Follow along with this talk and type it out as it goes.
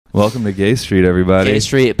Welcome to Gay Street, everybody. Gay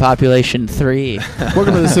Street, population 3.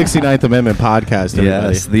 Welcome to the 69th Amendment podcast,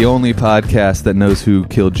 everybody. Yes, the only podcast that knows who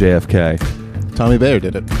killed JFK. Tommy Bayer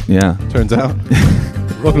did it. Yeah. Turns out.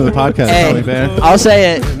 Welcome to the podcast, Hey, Tommy Bayer. I'll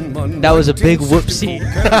say it. That was a big whoopsie.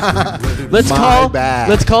 Let's call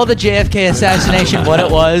the JFK assassination what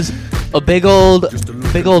it was. A big old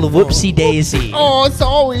whoopsie daisy. Oh,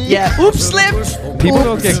 sorry. Yeah, oops, slipped. People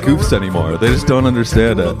don't get goofs anymore. They just don't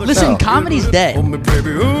understand it. Listen, comedy's dead.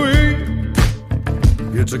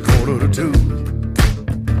 It's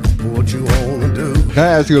 1:45. What you wanna do? Can I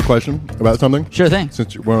ask you a question about something? Sure thing.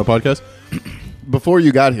 Since we're on a podcast. Before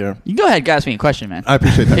you got here, You go ahead, ask me a question, man. I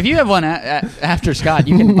appreciate that. If you have one after Scott,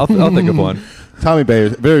 you can. I'll think of one. Tommy Bayer,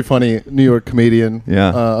 very funny New York comedian. Yeah.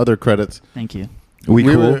 Other credits. Thank you. We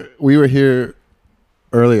were here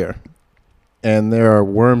earlier, and there are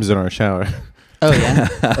worms in our shower. Oh yeah.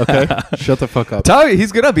 Okay, shut the fuck up. Tell me,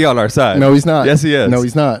 he's gonna be on our side. No, he's not. Yes, he is. No,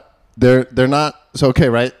 he's not. They're not. So okay,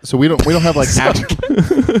 right? So we don't have like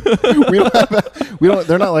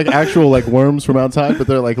they're not like actual like worms from outside, but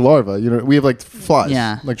they're like larvae. You know, we have like flies.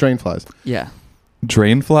 Yeah. Like drain flies. Yeah.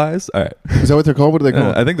 Drain flies. All right. Is that what they're called? What are they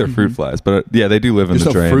called? I think they're fruit flies, but yeah, they do live in There's the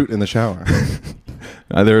no drain. fruit in the shower.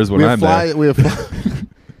 There is when we have I'm fly. there. We have fly.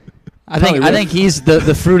 I think he's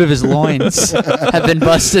the fruit of his loins have been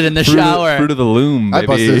busted in the shower. Fruit of the loom,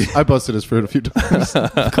 baby. I busted his fruit a few times.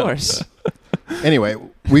 Of course. Anyway,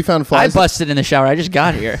 we found I flies. busted in the shower. I just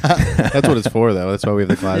got here. That's what it's for, though. That's why we have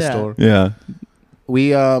the glass Yeah. door. Yeah.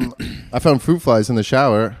 We I found fruit flies in the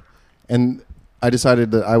shower, and I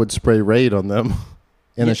decided that I would spray Raid on them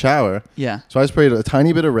in the shower. Yeah. So I sprayed a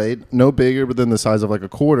tiny bit of Raid, no bigger than the size of like a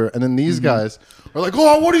quarter, and then these guys are like,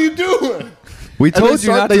 "Oh, what are you doing?" We And told they you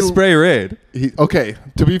not to spray Raid. Okay,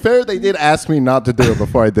 to be fair, they did ask me not to do it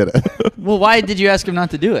before I did it. Well, why did you ask him not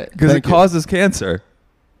to do it? Because it Thank you. causes cancer.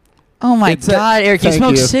 Oh my It's God, Eric! You Thank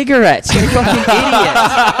smoke you. cigarettes. You fucking idiot!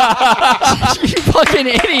 You fucking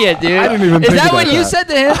idiot, dude. I didn't even Is think that about what you that. said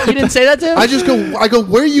to him? You didn't say that to him? I go,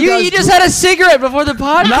 where are you guys? You just had a cigarette before the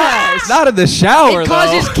podcast. Not in the shower, It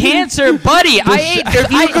causes though. cancer, buddy. I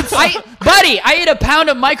ate a pound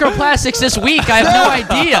of microplastics this week. I have no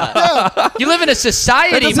idea. You live in a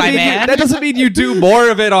society, my man. That doesn't mean you do more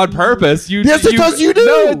of it on purpose. Yes, it does. You do.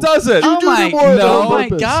 No, it doesn't. Oh do my, more of it oh on my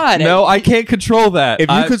purpose. God! No, I can't control that. If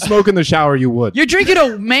you could smoke in the shower, you would. You're drinking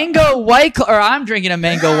a mango white claw, or I'm drinking a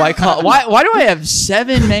mango white claw. Why do I have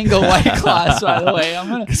 7 mango white claws? By the way,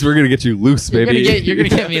 because we're gonna get you loose, baby. you're gonna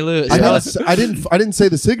get me loose. I didn't say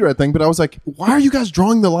the cigarette thing, but I was like, why are you guys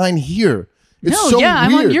drawing the line here? It's No, so yeah,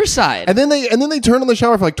 I'm weird. on your side. And then they turned on the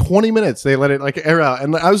shower for like 20 minutes. They let it like air out,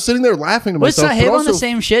 and I was sitting there laughing to Was myself. Sahib but on the also-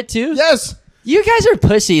 same shit too? Yes. You guys are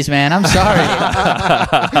pussies, man. I'm sorry.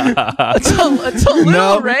 It's a little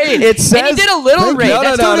No, raid. it says- and he did a little raid. No,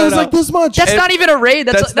 that's no, not, no, It was like this much. that's not even a raid.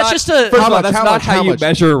 That's just a. First of all, much? that's How not much? how How you much?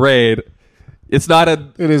 measure raid. It's not a.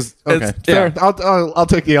 It is okay. It's- Fair. yeah. I'll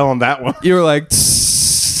take the L on that one. You were like.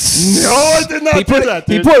 No, I did not do that.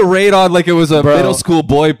 He Dude. put raid on like it was a Bro. middle school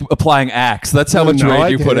boy applying Axe. That's how much No, I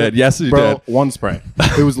raid you put didn't. in. Yes, you Bro, did. one spray.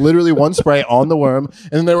 It was literally one spray on the worm,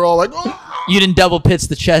 and then they were all like, "Oh." You didn't double pitch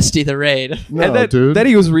the chesty, the raid. No, And then, dude. then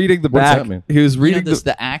he was reading the What does back. that mean? He was You know reading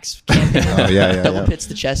the axe campaign. Oh, yeah. Double pitch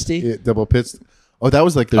the chesty. Yeah, double pitched. Oh, that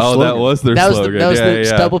was like their Oh, slogan. that was their That was slogan. the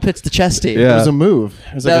yeah. double pitch the chesty. Yeah. It was a move.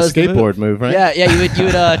 It was That like was a the skateboard move, right? Yeah,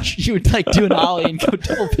 you would like do an ollie and go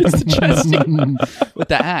double pitch the chesty with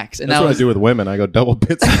the axe, and That's that what was I do with women. I go double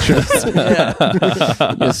pits and chest,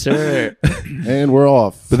 yes, sir. and we're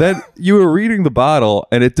off. But then you were reading the bottle,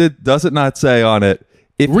 and does it not say on it?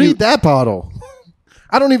 If Read that bottle.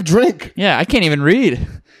 I don't even drink. Yeah, I can't even read.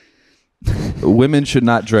 women should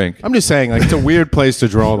not drink. I'm just saying, like, it's a weird place to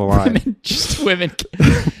draw the line. Women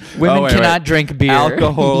Oh, wait, cannot wait. drink beer.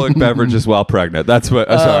 Alcoholic beverages while pregnant. That's what.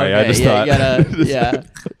 Sorry, I Okay, just yeah, thought. You gotta, yeah.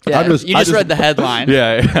 I just- you I just just- read the headline.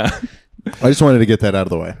 yeah. I just wanted to get that out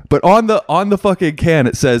of the way. But on the fucking can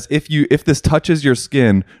it says if this touches your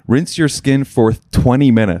skin, rinse your skin for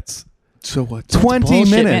 20 minutes. So what? 20 Bullshit,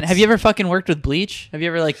 minutes. man. Have you ever fucking worked with bleach? Have you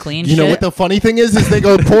ever like cleaned You know shit? what the funny thing is they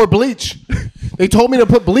go pour bleach. They told me to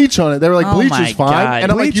put bleach on it. They were like, Oh bleach my is fine. God.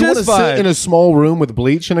 And I'm like, Bleach you want to is fine. sit in a small room with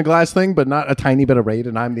bleach in a glass thing, but not a tiny bit of Raid,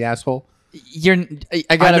 and I'm the asshole? I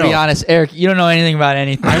gotta I be know. honest, Eric. You don't know anything about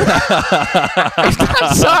anything.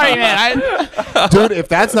 I'm sorry, man. Dude, if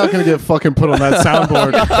that's not going to get fucking put on that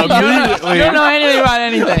soundboard immediately. You don't know anything about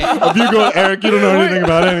anything. If you go, Eric, you don't know anything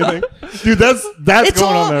about anything. Dude, that's It's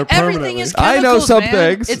going all on there everything permanently. is chemicals. I know some man.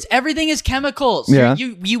 things. It's everything is chemicals. Yeah.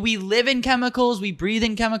 We live in chemicals. We breathe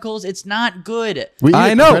in chemicals. It's not good. We eat I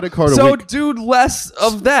a know. credit card a So week. do less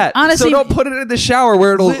of that. Honestly, so don't put it in the shower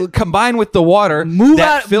where it'll combine with the water Move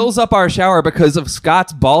that out- fills up our shower because of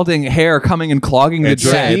Scott's balding hair coming and clogging the It's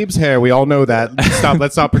drain. Steve's hair. We all know that.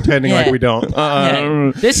 Let's stop pretending like we don't.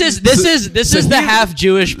 Yeah. This is the half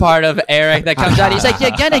Jewish part of Eric that comes out. He's like,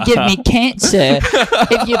 "You're gonna give me cancer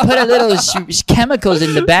if you put a little chemicals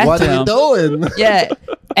in the bathroom." What are you doing? Yeah.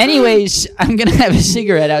 Anyways, I'm gonna have a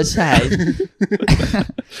cigarette outside.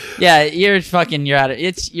 Yeah, you're out of your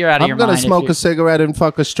mind. I'm gonna smoke a cigarette and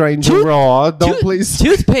fuck a stranger raw. Don't please.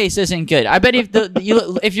 Toothpaste isn't good. I bet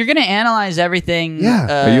if you're gonna analyze everything,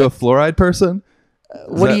 Yeah. Are you a fluoride person?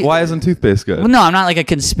 What Why isn't toothpaste good? Well, no, I'm not like a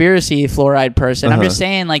conspiracy fluoride person. I'm just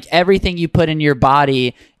saying, like, everything you put in your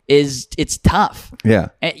body it's tough. Yeah.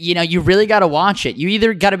 And, you really got to watch it. You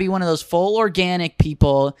either got to be one of those full organic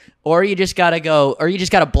people, or you just got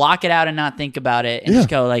to block it out and not think about it and just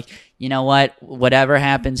go like, you know what? Whatever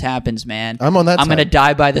happens, man. I'm on that I'm side. going to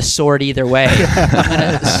die by the sword either way. I'm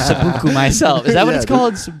going to seppuku myself. Is that what it's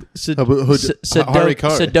called? Sudoku.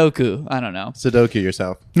 I don't know. Sudoku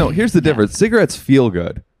yourself. No, here's the difference. Cigarettes feel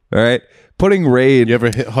good. All right. Putting Raid. You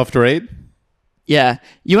ever huffed Raid? Yeah.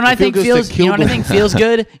 You know what I think feels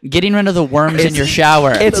good? Getting rid of the worms in your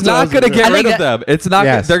shower. It's not going to get rid of them. It's not.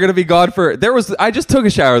 Yes. They're going to be gone for. I just took a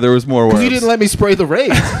shower. There was more worms. You didn't let me spray the Raid.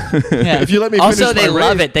 Yeah. If you let me also, finish they my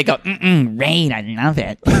love Raid. it. They go, Raid, I love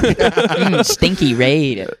it. Stinky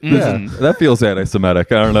Raid. Yeah, that feels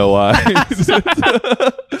anti-Semitic. I don't know why.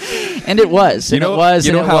 And it was. You know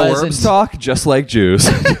how worms talk? Just like Jews.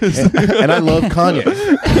 And I love Kanye.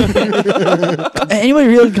 Anyway,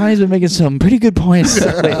 really, Kanye's been making some pretty good points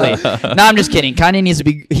lately. No, I'm just kidding. Kanye needs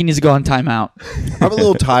to go on timeout. I'm a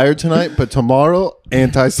little tired tonight, but tomorrow,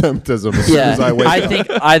 anti-Semitism as soon as I wake up.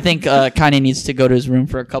 I think Kanye needs to go to his room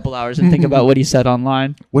for a couple hours and think about what he said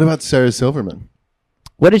online. What about Sarah Silverman?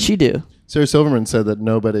 What did she do? Sarah Silverman said that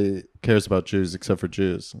nobody cares about Jews except for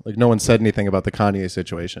Jews. Like, no one said anything about the Kanye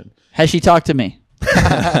situation. Has she talked to me?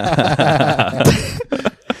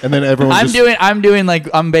 And then everyone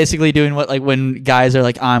I'm basically doing what, like, when guys are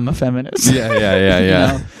like, I'm a feminist.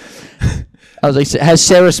 Yeah. I was like, has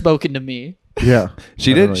Sarah spoken to me? Yeah.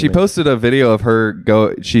 She did. She posted a video of her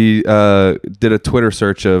she did a Twitter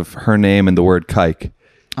search of her name and the word kike.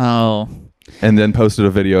 Oh. And then posted a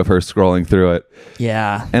video of her scrolling through it.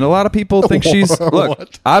 Yeah. And a lot of people think she's I'm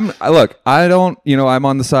on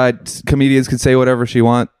the side. Comedians can say whatever they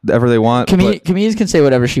want. Comedians can say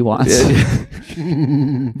whatever she wants.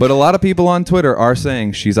 But a lot of people on Twitter are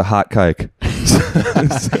saying she's a hot kike.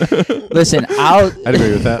 Listen, I'd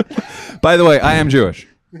agree with that. By the way, I am Jewish.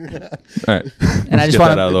 All right. And I just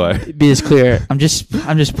want out of the way. Be this clear. I'm just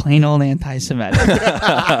plain old anti-Semitic.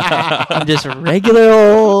 I'm just regular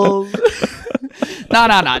old. No.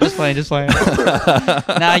 Just playing.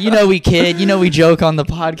 Nah, we kid. We joke on the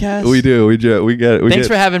podcast. We do. We get it. Thanks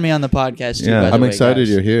for having me on the podcast, too, Yeah. by the I'm way, excited guys.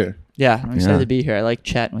 you're here. Yeah, I'm excited to be here. I like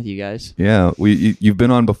chatting with you guys. Yeah, you've been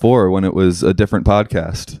on before when it was a different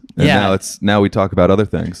podcast, and now we talk about other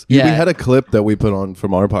things. Yeah, We had a clip that we put on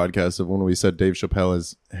from our podcast of when we said Dave Chappelle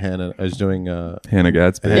is doing Hannah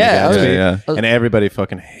Gadsby. Yeah, and everybody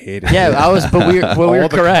fucking hated it. Yeah, but we were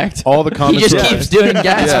correct. All the comments. He just keeps doing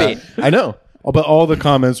Gatsby. I know, but all the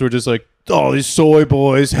comments were just like, "Oh, these soy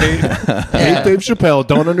boys hate Dave Chappelle.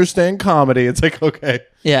 Don't understand comedy." It's like, okay.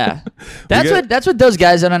 Yeah, that's what those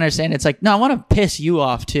guys don't understand. It's like, no, I want to piss you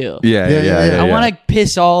off too. Yeah. I want to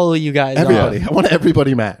piss all of you guys Everybody. off. I want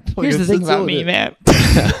everybody mad. Here's the thing about me, man.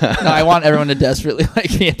 No, I want everyone to desperately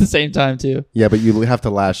like me at the same time too. Yeah, but you have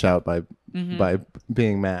to lash out by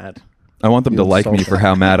being mad. I want them to like me for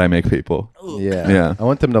how mad I make people. Yeah. I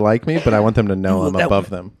want them to like me, but I want them to know I'm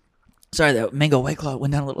above them. Sorry, that mango White Claw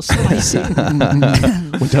went down a little spicy.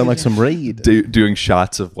 Went down like some Raid. Doing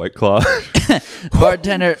shots of White Claw.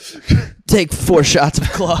 Bartender, take 4 shots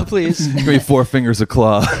of Claw, please. Give me 4 fingers of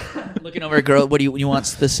Claw. Looking over a girl, what do you want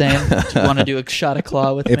the same? Do you want to do a shot of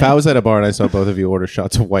Claw with me? If I was at a bar and I saw both of you order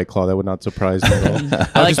shots of White Claw, that would not surprise me at all.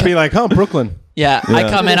 I'd just be like, Brooklyn. Yeah, I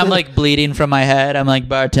come in, I'm like bleeding from my head. I'm like,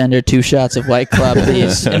 bartender, 2 shots of White Claw,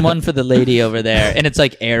 please. And 1 for the lady over there. And it's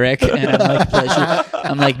like Eric. And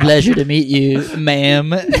I'm like, pleasure to meet you,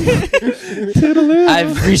 ma'am.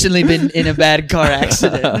 I've recently been in a bad car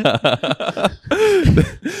accident.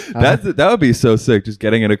 That would be so sick. Just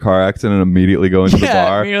getting in a car accident and immediately going to the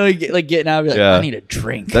bar. Like getting out and be like, I need a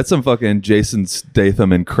drink. That's some fucking Jason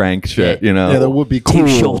Statham and Crank shit, Yeah, that would be cool. 2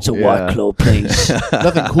 shots of White Claw, please.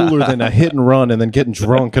 Nothing cooler than a hit and run and then getting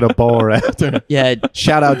drunk at a bar after. Yeah.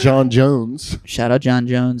 Shout out John Jones. Shout out John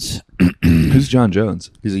Jones. Who's John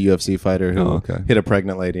Jones? He's a UFC fighter who Oh, okay. hit a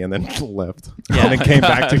pregnant lady and then left. Yeah. And then came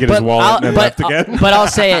back to get his wallet and then left again. But I'll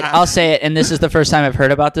say it, and this is the first time I've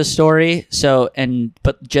heard about this story.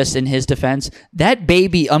 But just in his defense, that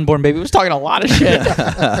unborn baby, was talking a lot of shit.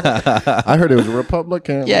 I heard it was a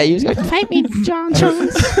Republican. Yeah, he was going, fight me, John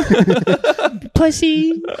Jones.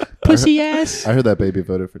 pussy ass. I heard that baby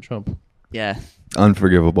voted for Trump. Yeah.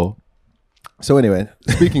 Unforgivable. So anyway,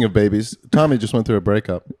 speaking of babies, Tommy just went through a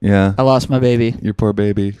breakup. Yeah. I lost my baby. Your poor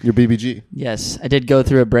baby. Your BBG. Yes, I did go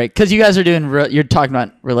through a break because you guys are doing. You're talking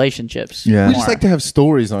about relationships. Yeah. We just like to have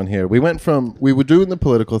stories on here. We were doing the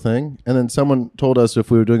political thing, and then someone told us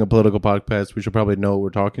if we were doing a political podcast, we should probably know what we're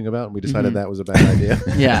talking about, and we decided that was a bad idea.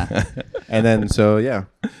 Yeah. And then, so yeah.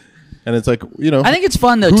 And it's like, you know. I think it's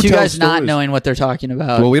fun, though, who two tells guys not stories? knowing what they're talking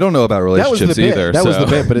about. Well, we don't know about That was the relationships bit. either. That was so- the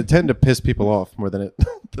bit, but it tended to piss people off more than it.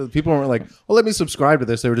 The people weren't like, "Oh, let me subscribe to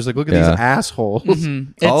this." They were just like, "Look at Yeah. these assholes."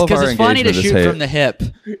 It's All of because our it's funny to engagement is shoot hate. from the hip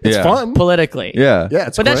It's Yeah. fun. politically. Yeah. Yeah,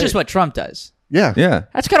 it's but that's great. just what Trump does. Yeah, Yeah.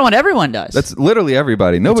 That's kind of what everyone does. That's literally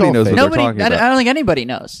everybody. Nobody all knows fake. what Nobody. they're talking I about. don't think anybody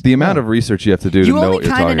knows. The amount of research you have to do to You know only what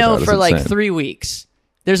you're kind of talking know about for is like insane. 3 weeks.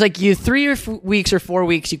 There's like you 3 or weeks or 4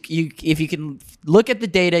 weeks. You if you can look at the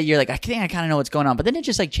data, you're like, I think I kind of know what's going on. But then it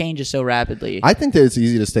just like changes so rapidly. I think that it's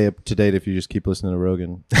easy to stay up to date if you just keep listening to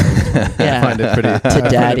Rogan. yeah. I find it pretty I find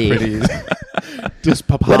it Daddy. pretty easy. Just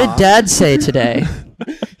papa. What did Dad say today?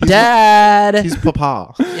 Dad. He's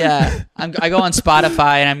papa. Yeah, I go on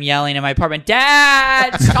Spotify and I'm yelling in my apartment,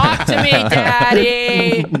 Dad, talk to me,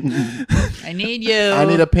 Daddy. I need you. I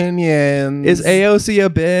need opinions. Is AOC a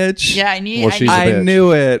bitch? Yeah, I need. Well, she's a I bitch.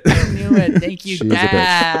 knew it. I knew it. Thank you, She is a bitch.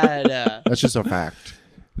 Dad. That's just a fact.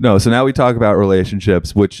 No, so now we talk about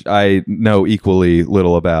relationships, which I know equally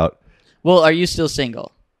little about. Well, are you still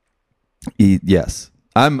single? Yes.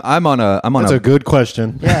 I'm on That's a a good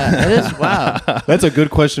question. Yeah, it is. Wow. That's a good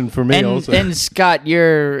question for me also. And Scott,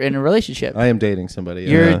 you're in a relationship. I am dating somebody.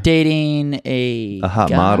 You're Yeah. dating a hot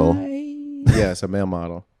guy? model. Yes, a male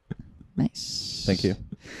model. Nice. Thank you.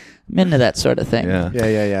 I'm into that sort of thing. Yeah.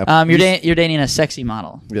 Yeah. You're dating a sexy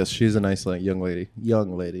model. Yes, she's a nice young lady.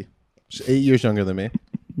 Young lady. She's 8 years younger than me.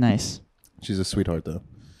 Nice. She's a sweetheart though.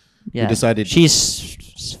 Yeah. decided-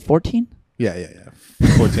 She's 14. Yeah.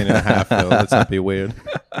 14 and a half though. Let's not be weird.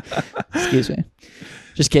 Excuse me.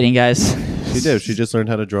 Just kidding, guys. She did. She just learned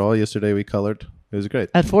how to draw. Yesterday we colored. It was great.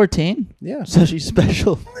 At 14. Yeah. So she's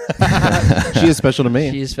special. She is special to me.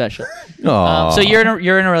 She is special. Aw. So you're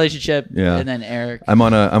in a relationship. Yeah. And then Eric. I'm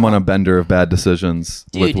on a bender of bad decisions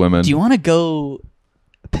with women. Do you want to go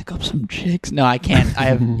pick up some chicks? No, I can't.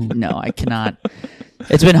 I cannot.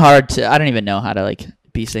 It's been hard to. I don't even know how to like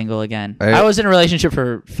be single again. I was in a relationship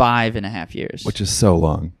for 5.5 years, Which is so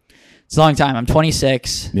long. it's a long time. I'm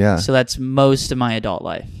 26. Yeah. So that's most of my adult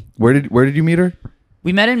life. Where did you meet her?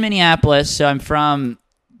 We met in Minneapolis. So I'm from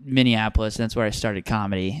Minneapolis. And that's where I started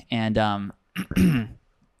comedy. And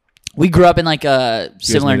we grew up in like a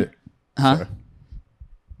similar. Huh? Sorry.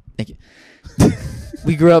 Thank you.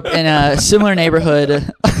 We grew up in a similar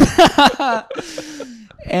neighborhood.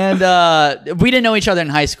 And we didn't know each other in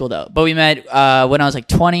high school, though. But we met when I was like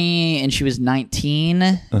 20 and she was 19.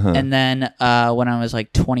 Uh-huh. And then when I was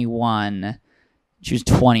like 21, she was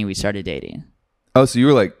 20, we started dating. Oh, so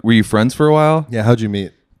were you friends for a while? Yeah. How'd you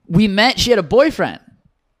meet? We met, she had a boyfriend.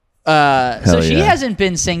 So she yeah. hasn't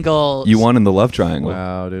been single. You won in the love triangle.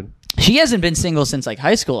 Wow, dude. She hasn't been single since like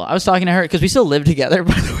high school. I was talking to her because we still live together,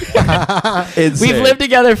 by the way. Insane. We've lived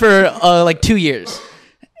together for like 2 years.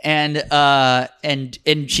 And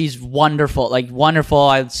she's wonderful, like wonderful.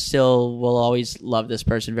 I still will always love this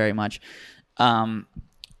person very much. We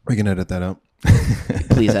can edit that out.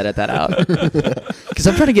 Please edit that out because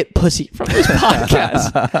I'm trying to get pussy from this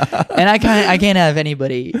podcast, and I can't have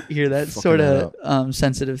anybody hear that sort of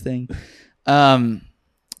sensitive thing.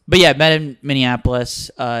 But yeah, met in Minneapolis,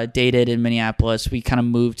 dated in Minneapolis. We kind of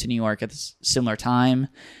moved to New York at this similar time.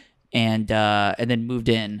 And then moved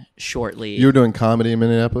in shortly. You were doing comedy in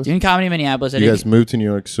Minneapolis? Doing comedy in Minneapolis. You guys moved to New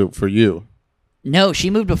York so for you. No, she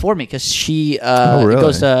moved before me because she really?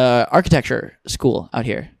 goes to architecture school out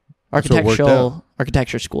here. So it worked out.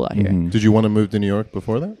 Architecture school out here. Mhm. Did you want to move to New York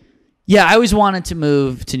before that? Yeah, I always wanted to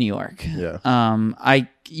move to New York. Yeah.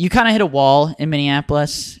 You kind of hit a wall in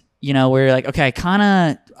Minneapolis, where you're like, okay,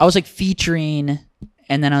 I was like featuring.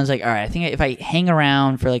 And then I was like, all right, I think if I hang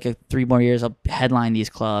around for like 3 more years, I'll headline these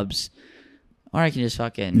clubs, or I can just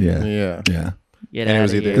fucking Yeah. Yeah. Yeah. get And it out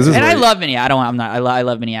was of either- here. This is And I where- love Minneapolis. I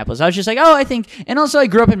love Minneapolis. I was just like, I think, and also I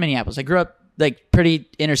grew up in Minneapolis. I grew up like pretty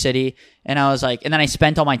inner city, and I was like, and then I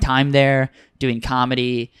spent all my time there doing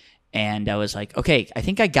comedy, And I was like, okay, I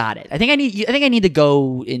think I got it. I think I need to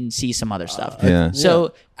go and see some other stuff. Yeah.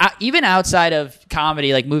 So even outside of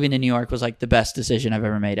comedy, like moving to New York was like the best decision I've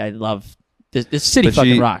ever made. I love this city. But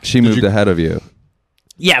fucking rocks. She moved ahead of you.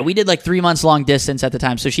 Yeah, we did like 3 months long distance at the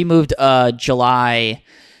time. So she moved July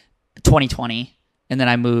 2020, and then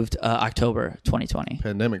I moved October 2020.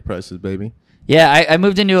 Pandemic prices, baby. Yeah, I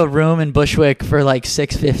moved into a room in Bushwick for like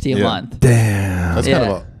 $650 a Yeah. month. Damn. That's Yeah.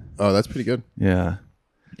 kind of that's pretty good. Yeah.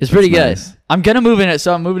 It's pretty good. Nice. I'm gonna move in it,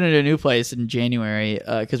 so I'm moving into a new place in January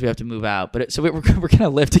because we have to move out. But so we're gonna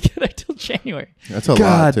live together till January. That's a lot,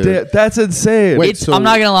 God too. damn, that's insane. Wait, so- I'm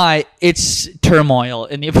not gonna lie, it's turmoil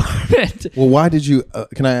in the apartment. Well, why did you?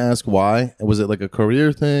 Can I ask why? Was it like a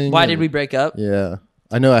career thing? Why did we break up? Yeah,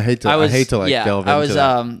 I know. I hate to delve I into was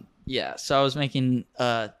that. so I was making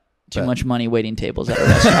too much money waiting tables at a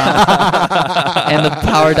restaurant, and the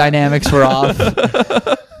power dynamics were off.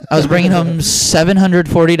 I was bringing home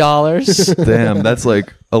 $740. Damn, that's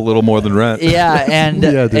like a little more than rent. Yeah, and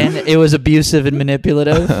Yeah, dude. and it was abusive and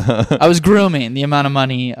manipulative. I was grooming the amount of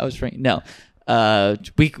money I was bringing. No,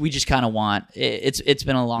 we just kind of want. It's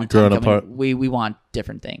been a long time Growing coming. apart. We want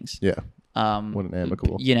different things. Yeah, what an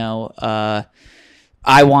amicable. You know,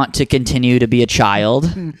 I want to continue to be a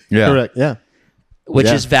child, Yeah. Correct. Yeah. which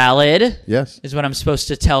Yeah. is valid. Yes. Is what I'm supposed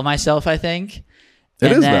to tell myself. I think It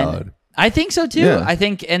And is then- valid. I think so too. Yeah. I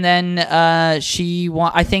think, and then I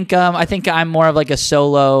think I'm more of like a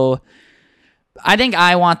solo. I think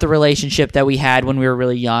I want the relationship that we had when we were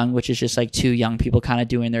really young, which is just like two young people kind of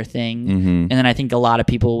doing their thing. Mm-hmm. And then I think a lot of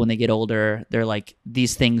people, when they get older, they're like,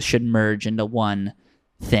 these things should merge into one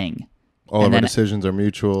thing. All And of our then- decisions are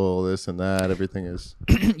mutual. This and that. Everything is.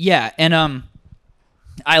 Yeah, and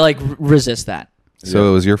I like resist that. So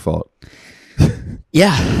it was your fault.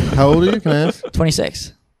 Yeah, How old are you? Can I ask?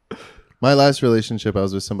 26. My last relationship, I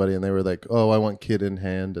was with somebody, and they were like, "Oh, I want kid in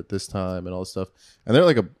hand at this time," and all this stuff. And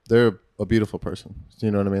they're a beautiful person.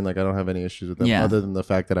 You know what I mean? Like, I don't have any issues with them, Yeah. other than the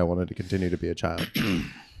fact that I wanted to continue to be a child. So Yeah,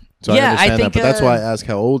 I understand I think, that, but that's why I ask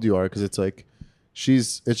how old you are, because it's like,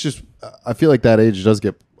 it's just, I feel like that age does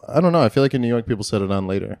get. I don't know. I feel like in New York, people set it on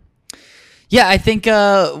later. Yeah, I think.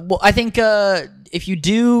 If you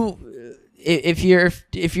do, if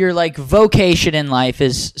your like vocation in life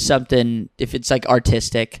is something, if it's like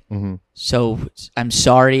artistic, so I'm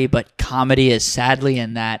sorry, but comedy is sadly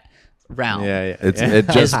in that realm. Yeah. It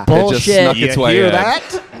just bullshit. snuck its You way hear in.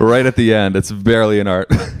 that? Right at the end. It's barely an art.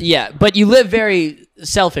 Yeah, but you live very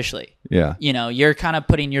selfishly. Yeah. You know, you're kind of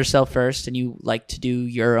putting yourself first, and you like to do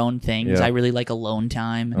your own things. Yeah. I really like alone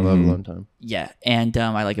time. I love alone time. Yeah, and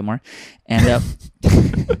I like it more, and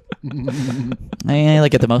I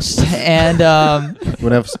like it the most. And You want to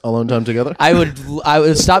have alone time together? I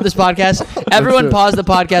would stop this podcast. Everyone, pause the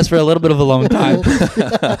podcast for a little bit of alone time,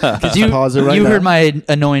 because you Pause it right you now. heard my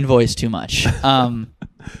annoying voice too much.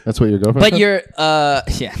 That's what your girlfriend. But said? you're yeah,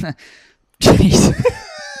 jeez.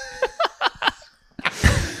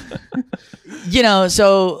 You know,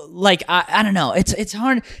 so like I don't know. It's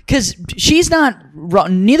hard because she's not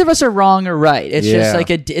wrong. Neither of us are wrong or right. It's just Yeah. like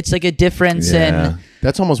a difference Yeah. in.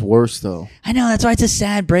 That's almost worse, though. I know, that's why it's a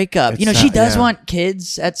sad breakup. It's You know, she sad, does yeah. want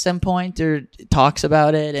kids at some point or talks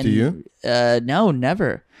about it. And, Do you? No,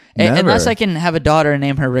 never. Never. Unless I can have a daughter and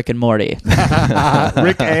name her Rick and Morty.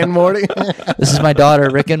 Rick and Morty. This is my daughter,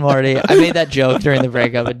 Rick and Morty. I made that joke during the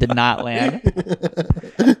breakup. It did not land.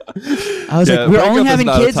 I was Yeah, like, we're breakup only is having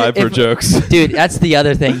not a kids. time for jokes. Dude, that's the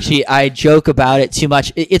other thing. I joke about it too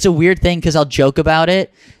much. It's a weird thing because I'll joke about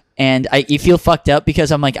it. And you feel fucked up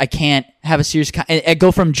because I'm like, I can't have a serious. I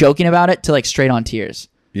go from joking about it to like straight on tears.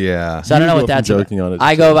 Yeah. So I don't know go what from that's joking about. on it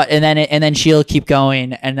I to go about, and then she'll keep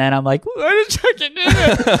going, and then I'm like, I just fucking did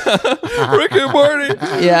it. Rick and Morty.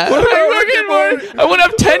 Yeah. What about Rick and Morty? I want to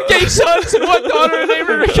have 10 gay sons and one daughter named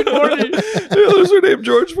Rick and Morty. The others are named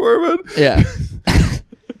George Foreman. Yeah.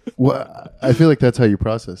 Well, I feel like that's how you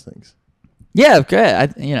process things. Yeah. Okay. I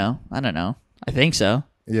don't know. I think so.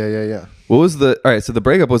 Yeah. What was all right, so the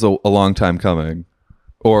breakup was a long time coming.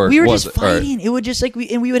 Or We were was just it? All right. fighting. It would just like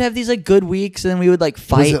we would have these like good weeks, and then we would like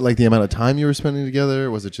fight. Was it like the amount of time you were spending together?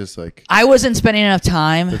 Or was it just like I wasn't spending enough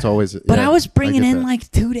time, it's always? but yeah, I was bringing get in that.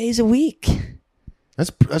 like 2 days a week.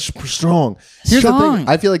 That's strong. Here's the Strong. thing.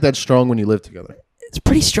 I feel like that's strong when you live together. It's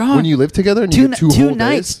pretty strong. When you live together and you get two whole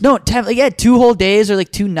nights. days. No, 2 whole days or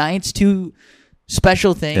like 2 nights, 2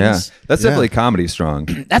 special things. Yeah. That's Yeah. definitely comedy strong.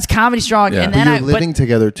 That's comedy strong. Yeah. And But then you're living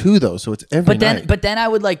together too, though, so it's every night. but then I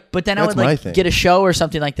would like That's my thing. get a show or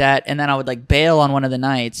something like that, and then I would like bail on one of the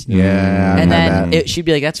nights. yeah, And I've had then that. she'd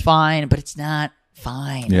be like, "That's fine," but it's not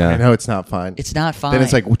fine. Yeah. I know it's not fine. It's not fine. Then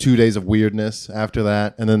it's like 2 days of weirdness after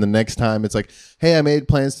that, and then the next time it's like, hey, I made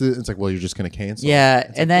plans to. It's like, well, you're just gonna cancel. Yeah,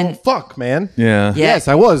 It's and like, then oh, fuck, man. Yeah. Yes,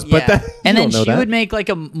 I was, but that, and you then don't know she that. would make like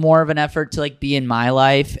a more of an effort to like be in my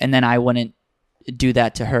life, and then I wouldn't do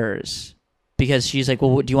that to hers because she's like,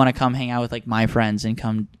 well, do you want to come hang out with like my friends and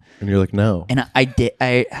come? And you're like, no. And I did.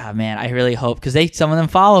 Man, I really hope because some of them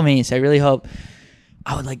follow me, so I really hope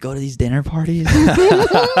I would like go to these dinner parties.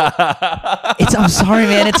 I'm sorry,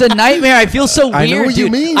 man. It's a nightmare. I feel so weird. I know what you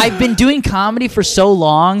dude. mean. I've been doing comedy for so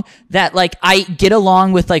long that like I get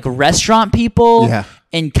along with like restaurant people Yeah.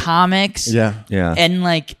 and comics. Yeah. Yeah. And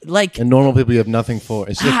like And normal people you have nothing for.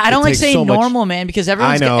 It's just, I don't it like takes saying so much- normal, man, because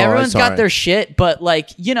everyone's I know, everyone's got sorry. their shit, but like,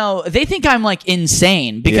 you know, they think I'm like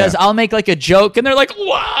insane because Yeah. I'll make like a joke and they're like,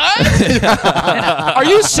 "What? And, are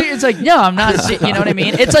you serious?" It's like, "No, I'm not serious." You know what I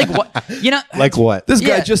mean? It's like what, you know, Like what? This guy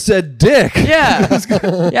Yeah. just said dick. yeah.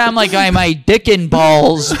 Yeah, I'm like, my dick and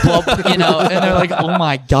balls, you know, and they're like, "Oh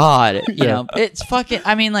my god." You know, it's fucking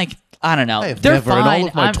I mean like I don't know. I have They're never fine. in all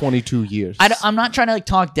of my I'm- 22 years. I'm not trying to like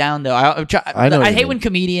talk down though. I know what I you hate mean. when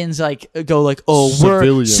comedians like go like, "Oh, we're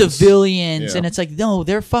Civilians. civilians," Yeah. and it's like, no,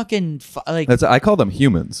 they're fucking like. I call them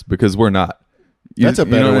humans because we're not. That's a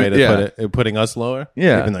better know, way to yeah. put it. Putting us lower.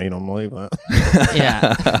 Yeah. Even though you don't believe that.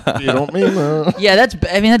 Yeah, You don't mean that. yeah.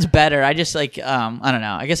 That's better. I just like I don't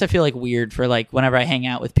know. I guess I feel like weird for like whenever I hang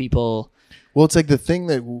out with people Well, it's like the thing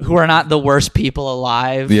that who are not the worst people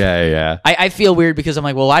alive. Yeah, yeah. I feel weird because I'm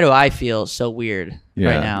like, well, why do I feel so weird Yeah.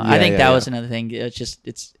 right now? Yeah, I think yeah, that yeah. was another thing.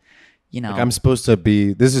 It's you know, I'm supposed to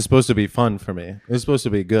be. This is supposed to be fun for me. It's supposed to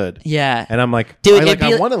be good. yeah. And I'm like, Dude,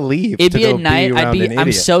 I want to leave. It'd to be go a night. around an I'm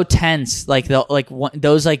idiot. so tense. Like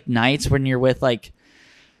those like nights when you're with like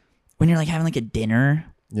when you're like having like a dinner,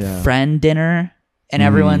 Yeah. friend dinner, and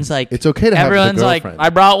everyone's like, It's okay to have the everyone's like, girlfriend. I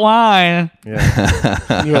brought wine.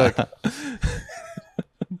 Yeah. You're like,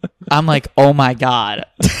 I'm like, oh my god.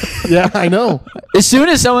 yeah, I know. As soon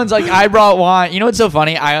as someone's like, I brought wine, you know what's so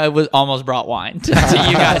funny? I was almost brought wine to you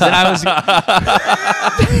guys, and I was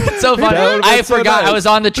it's so funny. That would've I been so forgot. nice. I was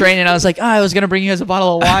on the train, and I was like, oh, I was gonna bring you guys a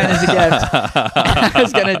bottle of wine as a gift. I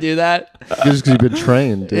was gonna do that. Just because you've been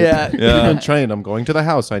trained. Dude. Yeah. You've Yeah. been trained. I'm going to the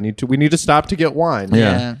house. We need to stop to get wine.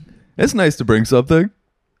 Yeah. It's nice to bring something.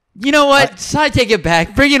 You know what? So I take it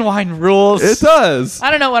back. Bringing wine rules. It does.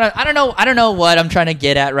 I don't know what I don't know what I'm trying to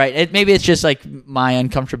get at. Right? Maybe it's just like my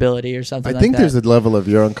uncomfortability or something. I think like there's that. a level of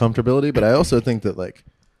your uncomfortability, but I also think that like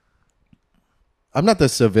I'm not the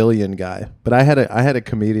civilian guy, but I had a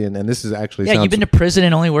comedian, and this is actually Yeah, sounds, you've been to prison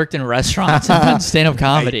and only worked in restaurants and done stand-up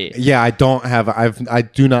comedy. I don't have. I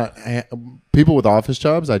do not. People with office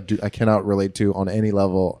jobs, I cannot relate to on any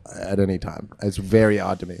level at any time. It's very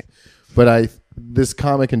odd to me. But this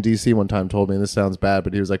comic in DC one time told me, and this sounds bad,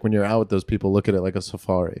 but he was like, when you're out with those people, look at it like a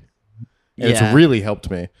safari. And Yeah. it's really helped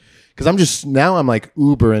me. Because now I'm like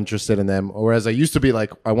uber interested in them. Whereas I used to be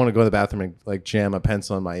like, I want to go to the bathroom and like jam a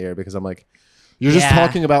pencil in my ear because I'm like, you're just Yeah.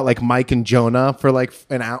 talking about like Mike and Jonah for like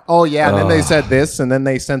an hour. Oh yeah. And then they said this, and then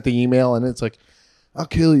they sent the email, and it's like, I'll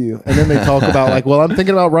kill you. And then they talk about like, well, I'm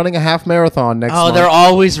thinking about running a half marathon next month. They're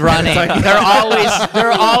always running. They're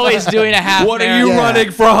always doing a half. What are you Yeah. running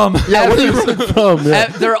from? Yeah, what are you running from? Yeah.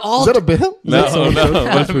 They're all Is that a bit? No.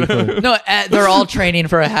 That's pretty funny. no. They're all training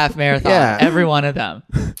for a half marathon. Yeah. Every one of them.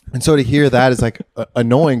 And so to hear that is like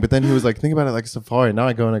annoying. But then he was like, think about it like a safari. Now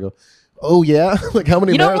I go and I go, oh yeah, like how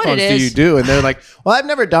many You know what marathons it do is? you do? And they're like, well, I've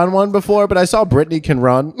never done one before, but I saw Brittany can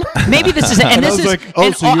run. Maybe this is it. And And I this was is. like, oh,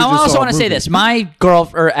 and so you I just also saw a want to say movie. this. My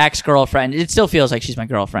ex-girlfriend. It still feels like she's my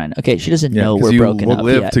girlfriend. Okay, she doesn't know because we're you broken will up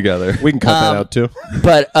live yet. together. We can cut that out too.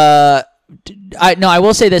 But I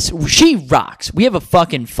will say this: she rocks. We have a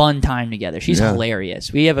fucking fun time together. She's Yeah.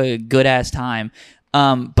 hilarious. We have a good ass time.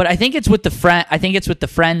 But I think it's with the friend. I think it's with the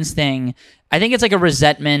friends thing. I think it's like a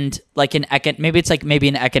resentment, like maybe it's like maybe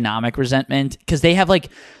an economic resentment because they have like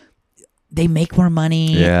they make more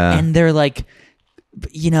money, Yeah. and they're like.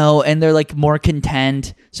 You know, and they're like more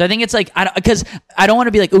content. So I think it's like because I don't want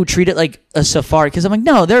to be like, oh, treat it like a safari. Because I'm like,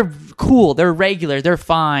 no, they're cool, they're regular, they're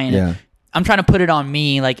fine. Yeah. I'm trying to put it on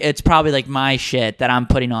me. Like it's probably like my shit that I'm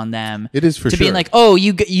putting on them. It is for to sure. being like, oh,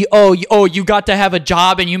 you got to have a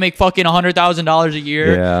job and you make fucking $100,000 a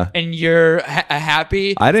year. Yeah. And you're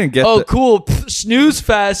happy. I didn't get Oh, the- cool. Pff, snooze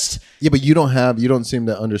fest. Yeah, but you don't seem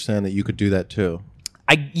to understand that you could do that too.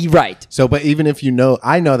 You're right. So, but even if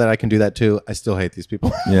I know that I can do that too, I still hate these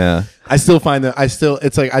people. Yeah. I still find that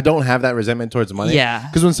it's like I don't have that resentment towards money. Yeah.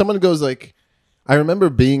 Because when someone goes like, I remember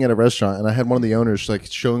being at a restaurant and I had one of the owners like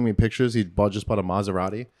showing me pictures. He just bought a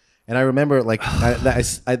Maserati, and I remember like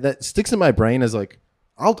that sticks in my brain as like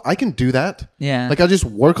I can do that. Yeah. Like I just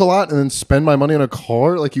work a lot and then spend my money on a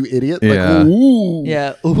car, like you idiot. Yeah. Like, ooh.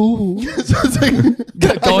 Yeah. Ooh. So it's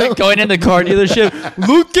like, going in the car dealership.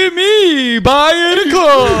 Look at me buying a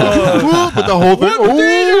car. but the whole thing.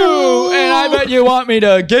 Ooh. And I bet you want me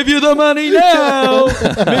to give you the money now,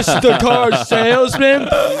 Mr. Car Salesman.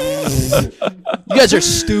 You guys are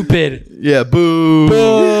stupid. Yeah, boo.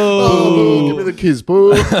 Boo. Give me the keys,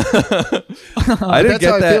 boo. I didn't That's how I get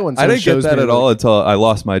that. feel when I didn't someone get shows that me, at all like- until I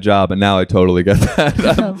lost my job, and now I totally get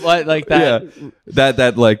that. What, like that? Yeah,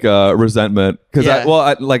 that like resentment because Yeah.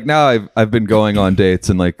 like now I've been going on dates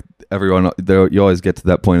and like everyone you always get to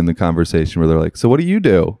that point in the conversation where they're like, so what do you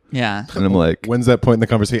do? Yeah. And I'm like, When's that point in the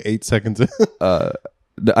conversation? 8 seconds in.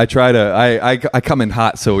 I try to I come in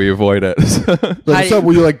hot so we avoid it. Like, what's up?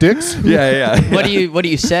 Will you like dicks? yeah. What do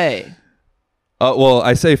you say? Well,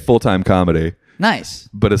 I say full-time comedy, Nice.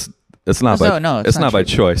 but it's not by it's not not by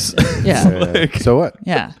true. choice. Yeah. So what?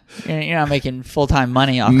 Yeah. You're not making full-time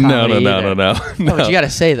money off No, comedy either. no. No, but you got to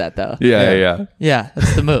say that though. Yeah. Yeah,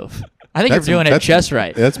 that's the move. I think That's- you're doing it that's- just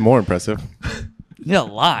right. That's more impressive. You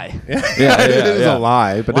don't lie. Yeah, It is yeah. a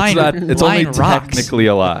lie, but Lying- it's It's not. It's only Lying rocks. technically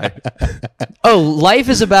a lie. Oh, life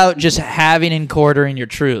is about just having and quartering your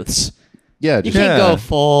truths. yeah. You Just, can't Yeah. go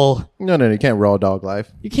full. no, you can't raw dog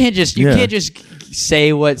life. You can't just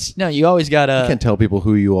say what's. No, you always You gotta. can't tell people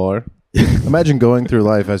who you are. Imagine going through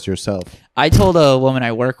life as yourself. I told a woman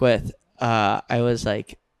I work with. I was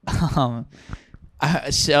like,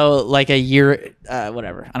 so like a year,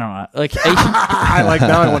 whatever. I don't know. Like. I like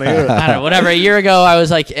now. I want to hear it. I don't know, whatever. A year ago, I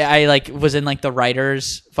was like, was in like the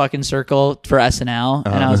writers fucking circle for SNL,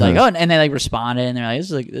 and I was like, oh, and they like responded, and they're like,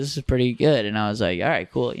 this is pretty good, and I was like, all right,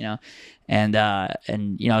 cool, you know, and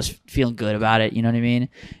you know, I was feeling good about it, you know what I mean,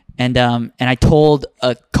 and I told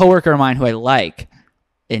a coworker of mine who I like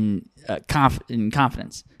in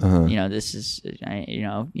confidence, you know, this is, you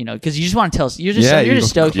know, because you just want to tell, you're just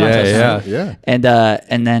stoked. You wanna tell someone.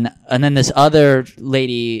 Yeah. And then this other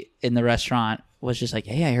lady in the restaurant was just like,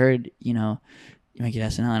 hey, I heard, you know, you might get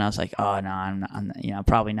SNL. And I was like, oh, no, I'm you know,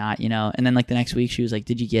 probably not, you know. And then like the next week she was like,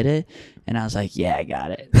 did you get it? And I was like, yeah, I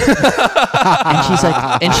got it.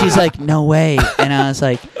 and she's like, no way. And I was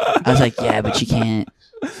like, yeah, but you can't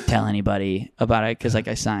tell anybody about it because like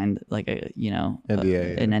I signed like a, you know,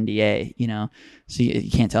 NDA, an NDA, you know, so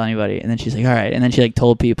you can't tell anybody. And then she's like, all right. And then she like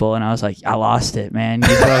told people, and I was like, I lost it, man.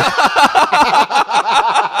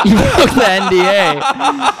 You broke the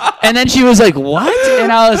NDA. And then she was like, what?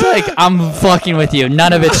 And I was like, I'm fucking with you.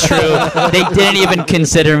 None of it's true. They didn't even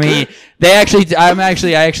consider me.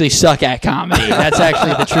 I actually suck at comedy. That's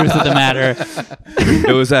actually the truth of the matter.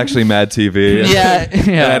 It was actually Mad TV. Yeah.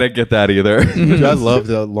 And I didn't get that either. Dude, I love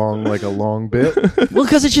the long bit. Well,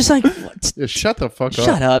 because it's just like, what? Yeah, shut the fuck up.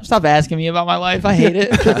 Shut up. Stop asking me about my life. I hate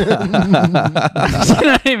it. You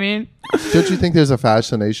know what I mean? Don't you think there's a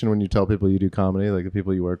fascination when you tell people you do comedy, like the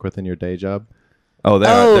people you work with in your day job? Oh,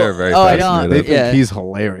 they're very I don't. fascinated. They think Yeah. he's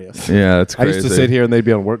hilarious. Yeah, it's I crazy. used to sit here and they'd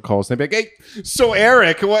be on work calls and they'd be like, hey, so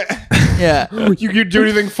Eric, what? Yeah. You do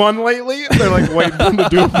anything fun lately? And they're like waiting for him to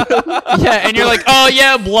do it. Yeah. And you're like, oh,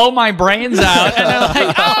 yeah, blow my brains out. And they're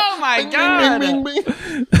like, oh, my God. Bing, bing,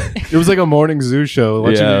 bing. It was like a morning zoo show.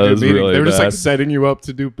 Watching Yeah, you it do was meetings. really They were just like bad. setting you up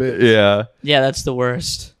to do bits. Yeah. Yeah, that's the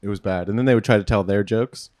worst. It was bad. And then they would try to tell their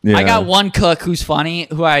jokes. Yeah. I got one cook who's funny,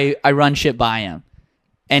 who I run shit by him.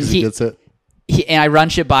 And He gets it. and I run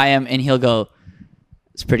shit by him, and he'll go,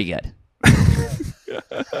 it's pretty good.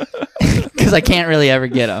 Because I can't really ever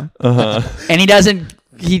get him. And he doesn't,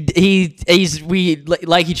 we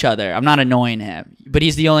like each other. I'm not annoying him. But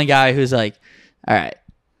he's the only guy who's like, all right,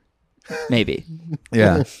 maybe.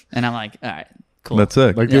 Yeah. And I'm like, all right, cool. That's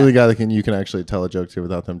it. Like the only guy that you can actually tell a joke to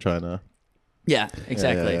without them trying to. Yeah,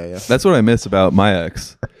 exactly. Yeah. That's what I miss about my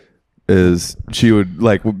ex is she would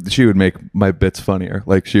make my bits funnier.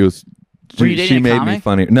 Like she Were you dating she a made me comic?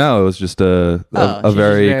 funny. No, it was just a Oh, she's just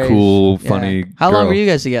very cool, yeah. funny How long girl. were you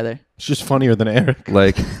guys together? It's just funnier than Eric.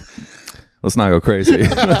 Like, let's not go crazy.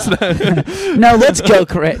 No, let's go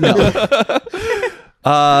crazy. No.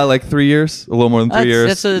 Like 3 years, a little more than 3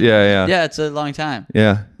 years. Yeah, it's a long time.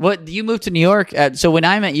 Yeah. What you moved to New York? So when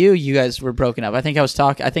I met you, you guys were broken up. I think I was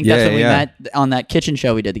talking. I think that's Yeah, when we yeah. met on that kitchen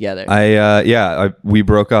show we did together. We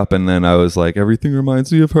broke up, and then I was like, everything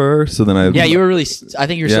reminds me of her. So then yeah, you were really. I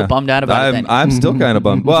think you were still bummed out about it. Then. I'm still kind of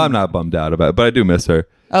bummed. Well, I'm not bummed out about it, but I do miss her.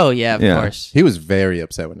 Oh yeah, of Yeah. course. He was very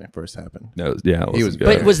upset when it first happened. No, it He was was good.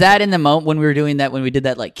 But was that in the moment when we were doing that? When we did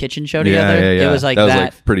that like kitchen show together? Yeah. It was like that. that.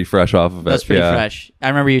 Was like pretty fresh off of it. That was pretty yeah. fresh. I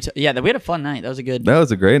remember you. We had a fun night. That was a good. That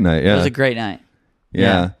was a great night. Yeah. That was a great night.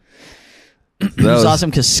 Yeah. It was awesome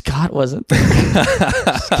because Scott wasn't there.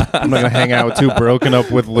 I'm not gonna hang out with two broken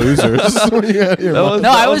up with losers.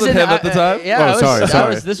 I was him at the time. Yeah,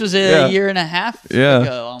 sorry. This was a year and a half Yeah.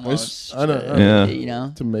 ago almost. I don't know. Yeah. You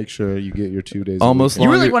know, To make sure you get your 2 days. Almost you were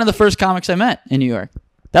longer- like one of the first comics I met in New York.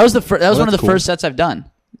 That was one of that's the cool. first sets I've done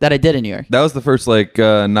that I did in New York. That was the first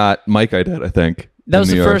not Mike I did, I think. That was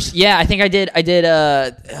in the New York. first. Yeah, I think I did.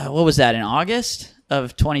 What was that in August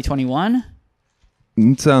of 2021?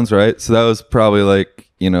 Sounds right. So that was probably like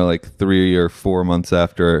 3 or 4 months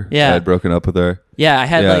after I had broken up with her. Yeah, I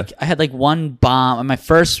had like one bomb on my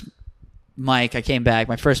first mic. I came back.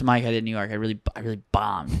 My first mic I did in New York. I really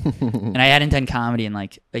bombed, and I hadn't done comedy in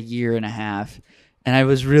like a year and a half. And I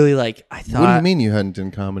was really like, I thought. What do you mean you hadn't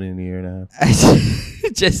done comedy in a year and a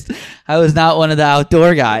half? I was not one of the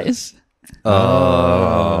outdoor guys.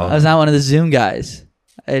 Oh. I was not one of the Zoom guys.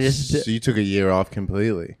 So you took a year off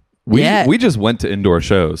completely. We just went to indoor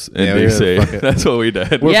shows in Yeah, DC. fuck it. That's what we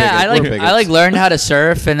did. We're I bigots. like learned how to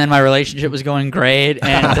surf, and then my relationship was going great,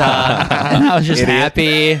 and and I was just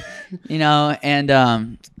happy,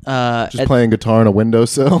 and Just playing guitar on a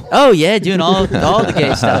windowsill. oh yeah, doing all the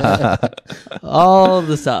gay stuff, all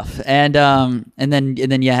the stuff, and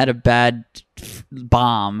then you had a bad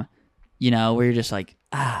bomb, where you're just like,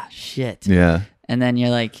 shit, Yeah. and then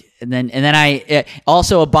you're like, and then I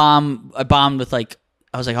also I bombed with like.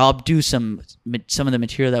 I was like, I'll do some of the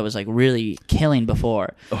material that was like really killing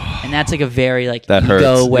before, and that's like a very like That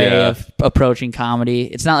ego hurts, way yeah. of approaching comedy.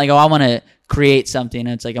 It's not like I want to create something.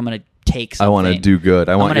 It's like I'm gonna take something. I want to do good.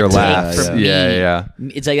 I want gonna your take laughs. from me. Yeah.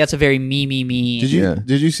 It's like that's a very me. Did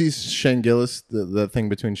you see Shane Gillis, the thing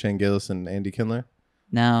between Shane Gillis and Andy Kindler?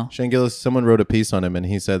 No. Shane Gillis, someone wrote a piece on him, and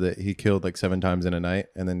he said that he killed like 7 times in a night,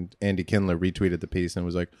 and then Andy Kindler retweeted the piece and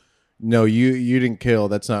was like, "No, you didn't kill.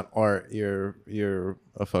 That's not art. You're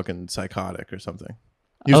a fucking psychotic or something."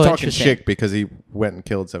 He was talking interesting. shit because he went and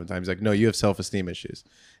killed 7 times. He's like, "No, you have self-esteem issues."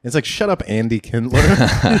 It's like, shut up, Andy Kindler.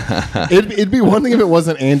 It'd be one thing if it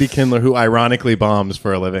wasn't Andy Kindler, who ironically bombs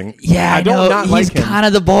for a living. Yeah, I don't know. not He's like him. kind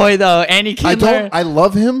of the boy though, Andy Kindler. I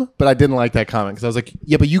love him, but I didn't like that comment because I was like,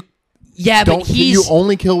 yeah, but you yeah, don't. but he's You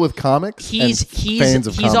only kill with comics. he's and fans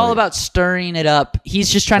of he's all comedy, about stirring it up. He's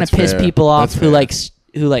just trying That's to piss fair. people off That's who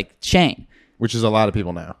fair. like Shane. which is a lot of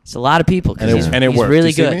people now. It's a lot of people. And it- and it he's worked. really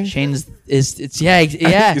You see good. me? Shane's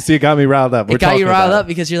yeah. You see, it got me riled up. We're It got you talking riled about up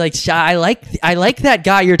because you're like, I like that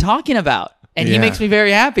guy you're talking about, and he Yeah. makes me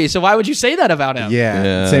very happy. So why would you say that about him? Yeah.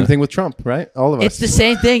 Yeah. Same thing with Trump, right? All of us. It's the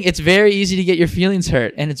same thing. It's very easy to get your feelings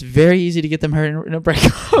hurt, and it's very easy to get them hurt in a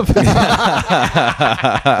breakup. What's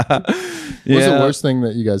the worst thing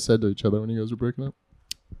that you guys said to each other when you guys were breaking up?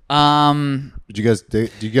 Did you guys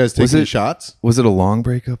take Was any it- shots? Was it a long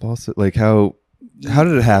breakup also? Like how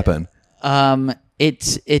did it happen?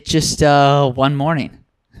 It just one morning.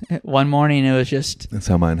 One morning it was just That's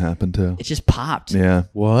how mine happened too. it just popped. Yeah.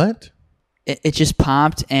 What? It just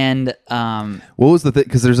popped, and What was the thing?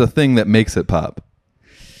 Because there's a thing that makes it pop.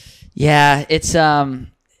 yeah, it's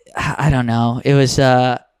I don't know. It was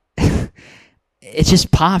it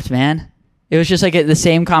just popped, man. It was just like the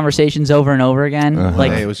same conversations over and over again. Uh-huh.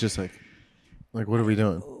 Like, Hey, it was just like, what are we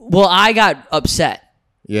doing? well, I got upset.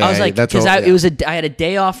 Yeah, I was like, that's because all- yeah. I had a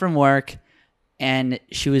day off from work, and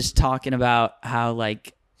she was talking about how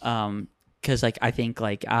like, because like I think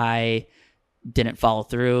like I didn't follow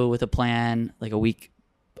through with a plan like a week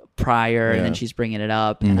prior, and then Yeah. she's bringing it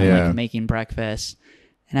up, and I'm Yeah. like making breakfast,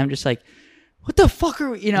 and I'm just like, what the fuck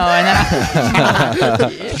are we, and then I,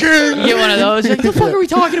 you get one of those, like, the fuck are we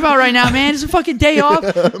talking about right now, man? It's a fucking day off.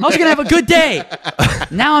 I was gonna have a good day.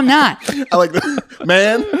 Now I'm not. I like that.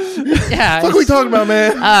 Man, Yeah. what are we talking about,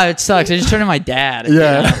 man? It sucks. I just turned to my dad.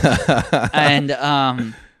 Yeah. And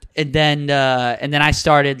then I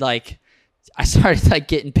started like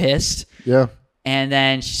getting pissed, Yeah. and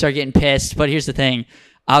then she started getting pissed. But here's the thing.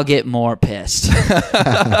 I'll get more pissed.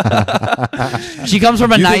 She comes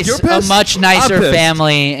from a You think you're pissed? much I'm nicer pissed.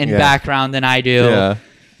 family and Yeah. background than I do. Yeah.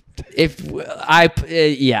 If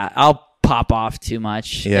I'll pop off too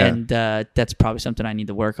much, Yeah. and that's probably something I need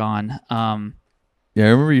to work on. Yeah. I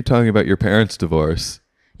remember you talking about your parents' divorce.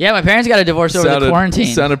 Yeah, my parents got a divorce over the quarantine.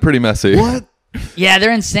 Sounded pretty messy. What? Yeah,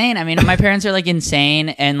 they're insane. I mean, my parents are like insane,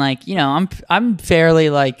 and like, you know, I'm fairly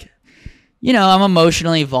like, you know, I'm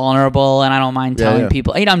emotionally vulnerable, and I don't mind telling yeah.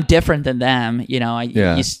 people. You know, I'm different than them. You know,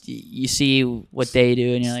 Yeah. you see what they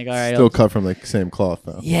do, and you're like, all right, Still cut from the same cloth,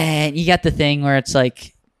 though. yeah. And you got the thing where it's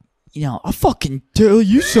like, you know, I'll fucking tell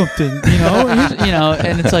you something, you know,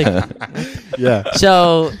 and it's like, Yeah.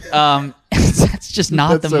 so that's just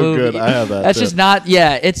not That's the so move. good. I have that, That's too. just not.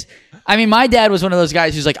 Yeah, it's. I mean, my dad was one of those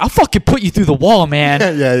guys who's like, I'll fucking put you through the wall,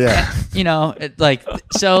 man. Yeah. You know, like,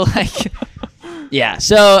 so like, Yeah.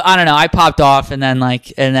 So I don't know. I popped off, and then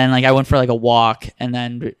I went for like a walk, and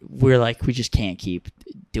then we were like, we just can't keep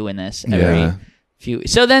doing this every few.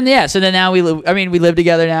 So then now we live. I mean, we live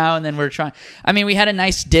together now, and then we're trying. I mean, we had a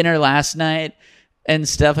nice dinner last night and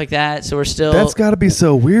stuff like that. So we're still. That's got to be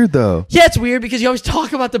so weird, though. Yeah, it's weird because you always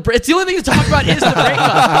talk about it's the only thing to talk about is the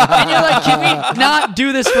breakup, and you're like, can we not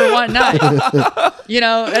do this for one night? You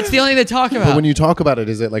know, that's the only thing to talk about. But when you talk about it,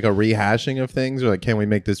 is it like a rehashing of things, or like, can we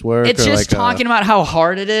make this work? It's or just like talking about how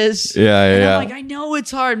hard it is. Yeah. I'm like, I know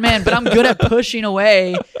it's hard, man, but I'm good at pushing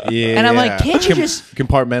away. Yeah. And I'm like, can't you just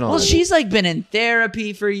compartmentalize? Well, she's like been in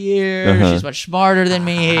therapy for years. She's much smarter than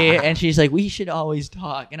me, and she's like, we should always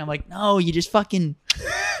talk. And I'm like, no, you just fucking.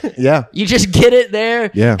 Yeah. You just get it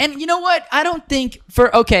there. Yeah. And you know what? I don't think for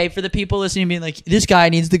the people listening being like, this guy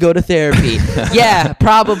needs to go to therapy. Yeah,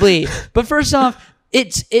 probably. But first off,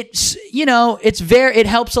 it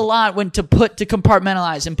helps a lot when to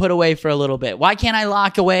compartmentalize and put away for a little bit. Why can't I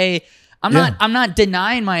lock away? I'm not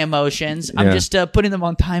denying my emotions. I'm just putting them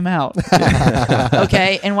on timeout.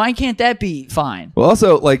 Okay? And why can't that be fine? Well,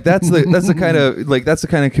 also, like that's the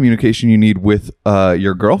kind of communication you need with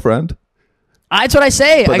your girlfriend. That's what I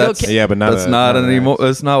say. But I go, Yeah, but that's not anymore.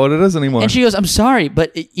 That's not what it is anymore. and she goes, I'm sorry,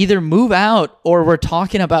 but either move out or we're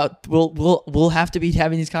talking about we'll have to be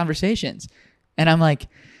having these conversations. And I'm like,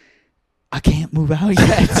 I can't move out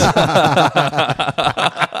yet.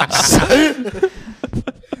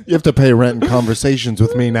 You have to pay rent and conversations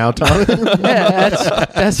with me now, Tommy. Yeah,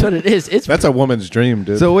 that's what it is. That's a woman's dream,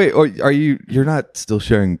 dude. So wait, you're not still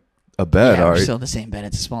sharing a bed, yeah, are we're you? still in the same bed.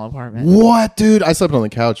 It's a small apartment. What, dude? I slept on the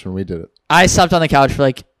couch when we did it. I slept on the couch for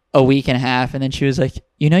like a week and a half, and then she was like,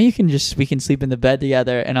 we can sleep in the bed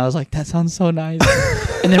together. And I was like, that sounds so nice.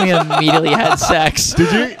 And then we immediately had sex.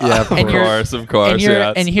 Did you? Yeah, And you're- Of course,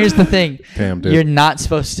 And here's the thing. Damn, dude. You're not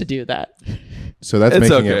supposed to do that. So that's It's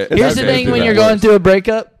making okay. it. Here's the okay, thing: do when that you're going worse. through a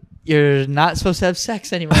breakup, you're not supposed to have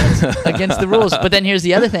sex anymore. It's against the rules. But then here's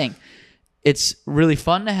the other thing: it's really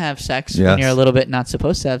fun to have sex when Yes. you're a little bit not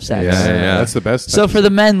supposed to have sex. Yeah. That's the best. So for the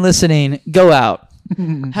men listening, go out,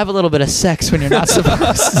 have a little bit of sex when you're not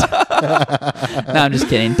supposed to. No, I'm just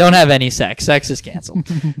kidding. Don't have any sex. Sex is canceled.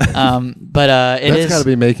 But it that's is. got to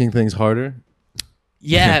be making things harder.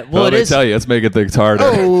 Yeah. Well, it Let me is. tell you, it's making things harder.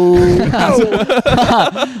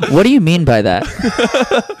 What do you mean by that?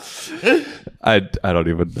 I don't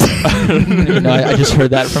even. No, I just heard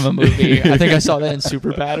that from a movie. I think I saw that in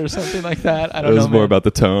Superbad or something like that. I It don't know. was more man. about the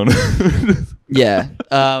tone. Yeah.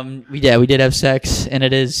 We did have sex, and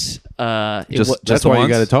it is. Just That's the why you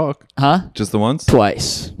once? got to talk. Huh? Just the once.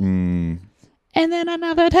 Twice. Mm. And then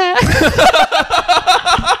another time.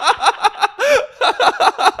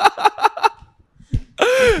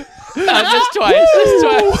 No, just twice. Just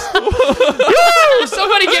twice. Woo!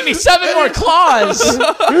 Somebody give me 7 more claws.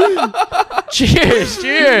 Cheers.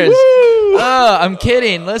 Cheers. Oh, I'm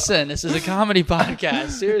kidding. Listen, this is a comedy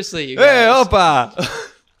podcast. Seriously, you Hey, guys. opa,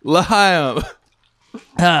 l'chaim.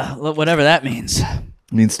 Whatever that means.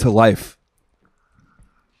 Means to life.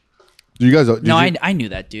 Do you guys? I knew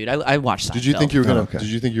that, dude. I watched Seinfeld. Did you think you were gonna? Oh, okay. Did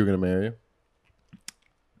you think you were gonna marry him?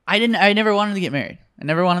 I never wanted to get married. I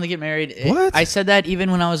never wanted to get married. What? I said that even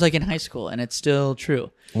when I was like in high school, and it's still true.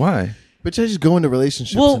 Why? But you just go into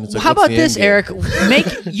relationships. Well, and it's like, how what's about the this, end game?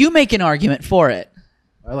 Eric? Make an argument for it.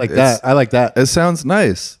 I like that. I like that. It sounds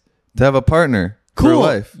nice to have a partner for Cool.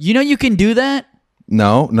 life. You know you can do that.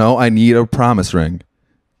 No, I need a promise ring.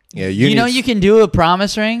 Yeah, You know you can do a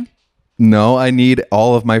promise ring. No, I need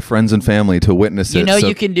all of my friends and family to witness it. You know so-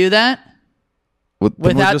 you can do that Then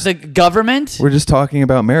without the government. We're just talking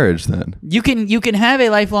about marriage then. You can have a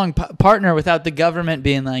lifelong partner without the government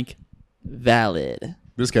being like valid.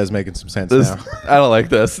 This guy's making some sense This, now. I don't like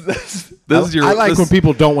this. This is your. I like this, when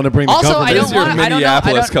people don't want to bring the Also, government. I This don't is your wanna- I don't know- I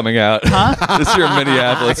Minneapolis don't- coming out. Huh? This is your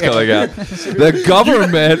Minneapolis coming out. The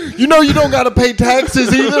government. You know you don't got to pay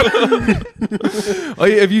taxes either. Oh,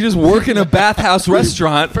 yeah, if you just work in a bathhouse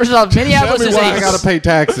restaurant. First off, Tell Minneapolis me is why I got to pay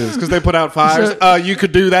taxes because they put out fires. You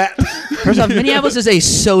could do that. First off, Minneapolis is a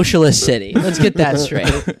socialist city. Let's get that straight.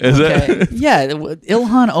 Is it? Yeah,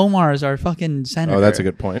 Ilhan Omar is our fucking senator. Oh, that's a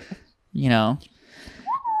good point. You know.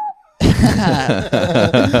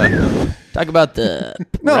 Talk about the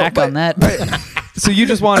rack but- on that. So you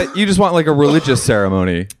just want it. You just want like a religious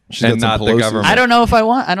ceremony She's got and some not the Pelosi's. government. I don't know if I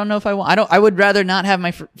want. I would rather not have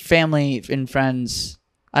my family and friends.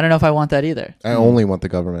 I don't know if I want that either. I only want the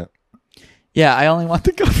government. Yeah, I only want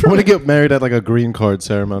the I want to government. get married at like a green card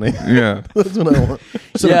ceremony. Yeah. That's what I want.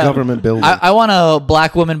 Just Yeah. a government building. I want a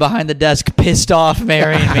black woman behind the desk pissed off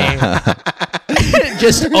marrying me.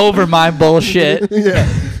 Just over my bullshit. yeah.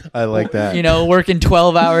 I like that. You know, working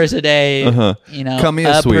 12 hours a day. You know, Come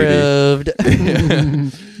here, sweetie. approved.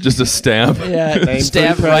 Just a stamp. Yeah, Name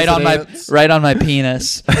stamp three right on presidents. my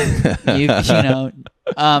penis. you know,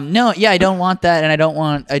 no, yeah, I don't want that, and I don't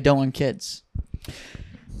want kids.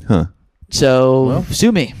 Huh. So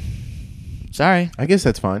sue me. Sorry, I guess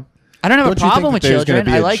that's fine. I don't have Don't a you think problem that with there's gonna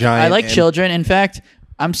children. be a I giant like end? children. In fact,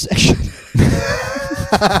 I'm.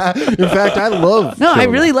 In fact, I love. No, I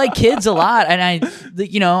children. really like kids a lot, and I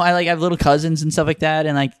have little cousins and stuff like that,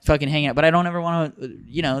 and like fucking hang out. But I don't ever want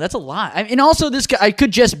to, that's a lot. And also, this guy, I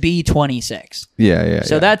could just be 26, Yeah.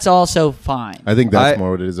 so that's also fine. I think that's I-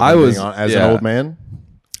 more what it is. I was- as yeah. an old man.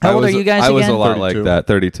 How old are you guys I was again? a lot 32. like that.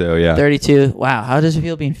 32. Yeah. 32. Wow, how does it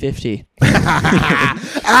feel being 50?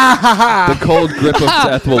 The cold grip of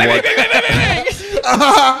death will wipe.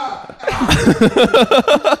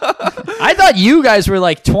 I thought you guys were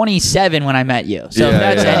like 27 when I met you. So if Yeah,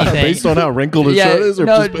 that's yeah. anything. Based on how wrinkled his shirt is, or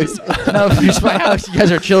no, just based no, just by how you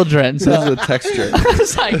guys are children. So. This is a texture.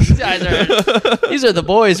 It's like, these are the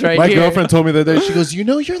boys right My here. girlfriend told me the other day. She goes,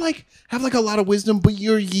 you're like have like a lot of wisdom, but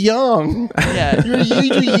you're young. Yeah.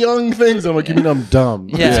 you do young things. I'm like, you mean I'm dumb?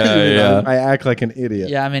 Yeah. Yeah. I act like an idiot.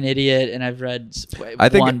 Yeah, I'm an idiot, and I've read I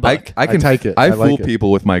think one book. I can take it. I I fool like it.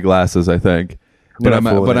 people with my glasses. I think, You're but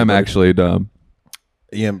not fooling I'm anybody. actually dumb.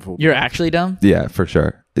 Yeah, I'm full. You're actually dumb? Yeah, for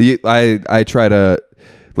sure. I try to,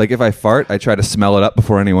 like, if I fart, I try to smell it up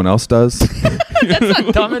before anyone else does. That's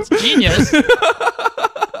not dumb, it's genius.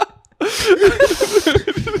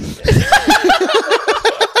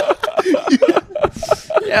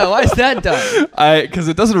 Yeah, why is that dumb? Because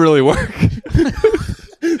it doesn't really work.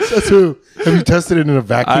 That's who. Have you tested it in a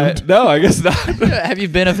vacuum? No, I guess not. Have you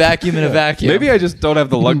been a vacuum in a vacuum? Maybe I just don't have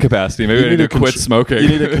the lung capacity. Maybe I need to quit smoking. You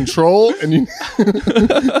need a control, and you.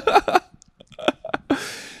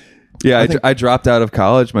 Yeah, I dropped out of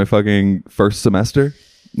college my fucking first semester.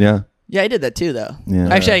 Yeah. Yeah, I did that too, though. Yeah.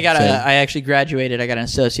 Actually, Same. I actually graduated. I got an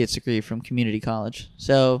associate's degree from community college.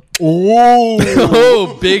 So,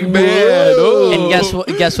 Oh, big man. Oh. and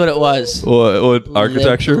guess what it was? What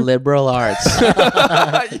architecture? Liberal arts.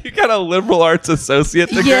 You got a liberal arts associate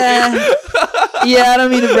degree? Yeah. Yeah, I don't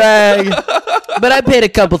mean to brag, but I paid a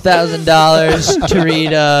couple $1,000s to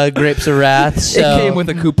read Grapes of Wrath. So. It came with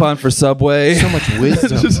a coupon for Subway. So much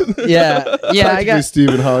wisdom. yeah. I got.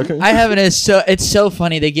 Stephen Hawking. I have an. It's so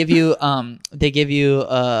funny. They give you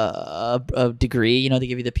a degree. They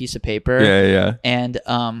give you the piece of paper. Yeah. And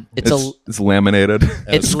it's It's laminated.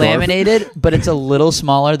 it's scarf. laminated, but it's a little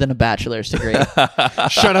smaller than a bachelor's degree.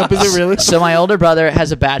 Shut up! Is it really? So my older brother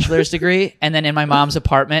has a bachelor's degree, and then in my mom's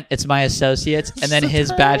apartment, it's my associate's, and then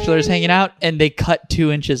his bachelor's hanging out, and they cut 2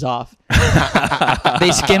 inches off.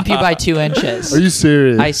 They skimp you by 2 inches. Are you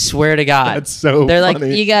serious? I swear to God. That's so They're funny.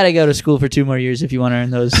 like, you got to go to school for 2 more years if you want to earn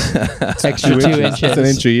those extra 2 inches. That's an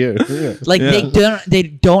inch a year. Yeah. Like they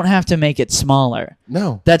don't have to make it smaller.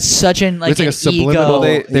 No. That's such an It's like an a subliminal- ego. Well,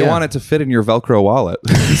 they Yeah. want it to fit in your Velcro wallet.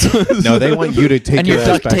 No, they want you to take and your ass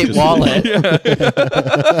duct back tape to school. wallet.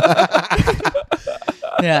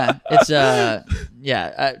 Yeah, it's yeah.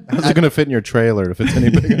 How's it going to fit in your trailer if it's any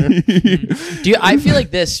bigger? I feel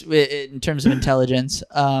like this in terms of intelligence.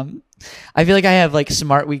 I feel like I have like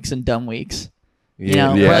smart weeks and dumb weeks. You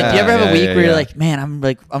know, Yeah, where, like, do you ever have a week where you're yeah. like, man,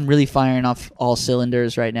 I'm really firing off all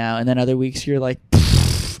cylinders right now, and then other weeks you're like,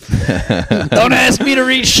 don't ask me to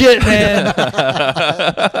read shit, man.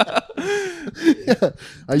 I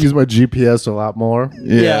use my GPS a lot more.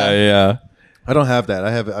 Yeah. I don't have that.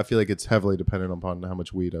 I feel like it's heavily dependent upon how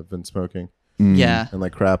much weed I've been smoking Yeah, and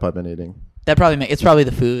like crap I've been eating. that probably it's probably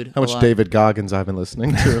the food. How a much lot. David Goggins I've been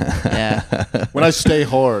listening to. Yeah. When I stay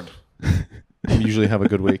hard, I usually have a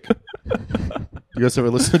good week. You guys ever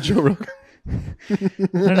listen to Joe Rogan? I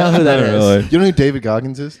don't know who that is. Really. You know who David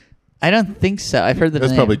Goggins is? I don't think so. I've heard the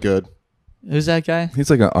That's name. probably good. Who's that guy? He's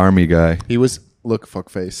like an army guy. He was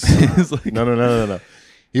fuckface. He's like, No.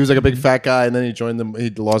 He was like a big fat guy, and then he joined them. He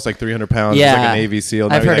lost like 300 pounds. He's Yeah. like a Navy SEAL.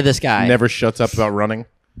 I've Now he, heard of like, this guy. Never shuts up about running.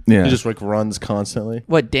 yeah. He just like runs constantly.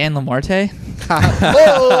 What, Dan Lamorte?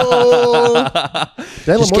 Oh!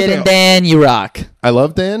 Dan Just Lamorte- kidding, Dan. You rock. I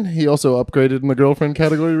love Dan. He also upgraded in the girlfriend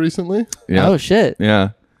category recently. Yeah. Oh shit!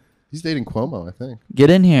 Yeah. He's dating Cuomo, I think. Get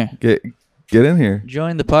in here. Get in here.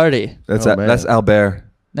 Join the party. That's Oh, man. that's Albert.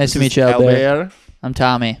 Nice to meet you, Albert. Albert. I'm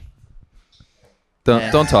Tommy.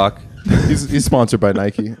 Don't talk. He's sponsored by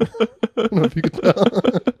Nike. I don't know if you could tell.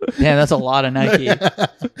 Damn, that's a lot of Nike.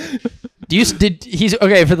 He's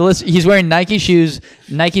okay for the list? He's wearing Nike shoes,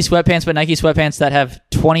 Nike sweatpants, but Nike sweatpants that have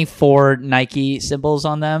 24 Nike symbols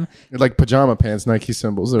on them. Like pajama pants, Nike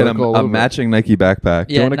symbols. They're And like all a over. matching Nike backpack.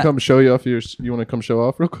 Do you Yeah, want to come show you off your? You want to come show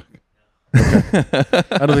off real quick? Okay.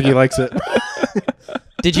 I don't think he likes it.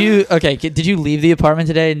 Did you leave the apartment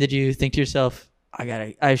today and did you think to yourself,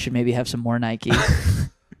 I should maybe have some more Nike?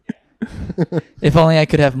 If only I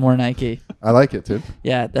could have more Nike. I like it, dude.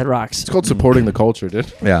 Yeah, that rocks. It's called supporting the culture,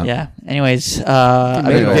 dude. Yeah. Yeah. Anyways, I've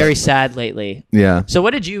been Anyways. very sad lately. Yeah. So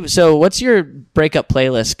what's your breakup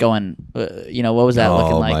playlist going? What was that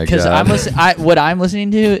looking Oh like? my Because God. what I'm listening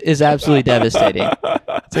to is absolutely devastating.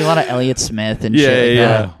 It's like a lot of Elliott Smith and shit.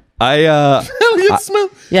 Yeah. Elliott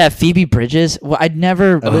Smith. Yeah, Phoebe Bridges. Well, I'd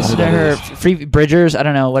never listened to her. Phoebe Bridgers. I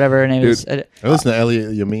don't know, whatever her name is. I listen to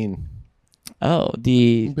Elliott Yamin. Oh,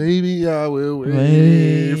 the Baby, I will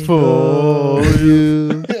wait for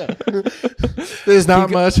you. Yeah. There's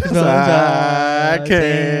not much I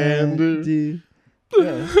can do.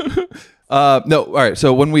 No. All right.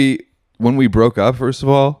 So when we broke up, first of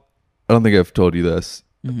all, I don't think I've told you this.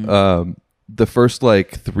 The first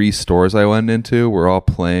like 3 stores I went into were all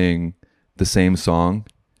playing the same song.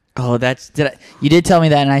 Oh, you did tell me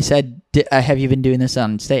that, and I said, have you been doing this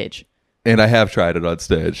on stage? And I have tried it on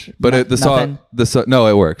stage, but Nothing? the song, no,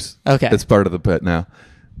 it works. Okay. It's part of the bit now.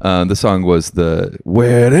 The song was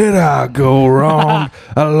 "Where Did I Go Wrong?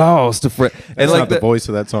 I Lost a Friend," and That's like not the voice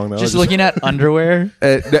of that song, though. Just looking at underwear.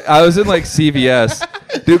 I was in like CVS,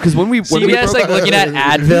 dude. Because when we CBS like looking at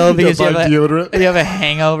Advil because you have a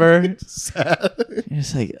hangover. You're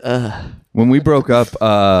just like, ugh. when we broke up,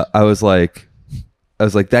 I was like,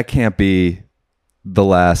 that can't be the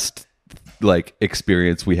last like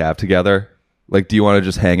experience we have together. Like, do you want to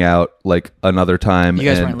just hang out like another time? You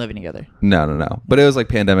guys weren't living together. No. But it was like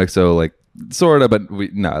pandemic, so like sort of. But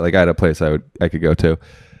like I had a place I could go to.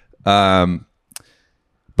 But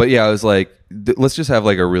yeah, I was like, let's just have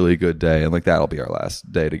like a really good day, and like that'll be our last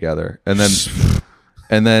day together. And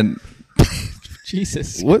then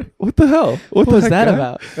Jesus. what the hell? What was heck, that guy?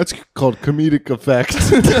 about? That's called comedic effect.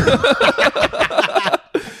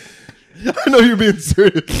 I know you're being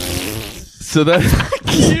serious. So that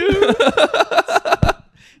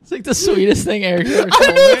It's like the sweetest thing Eric ever told I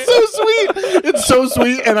know, it's so sweet. It's so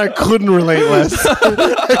sweet, and I couldn't relate less.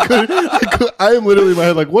 I am literally in my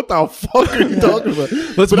head like, what the fuck are you talking about?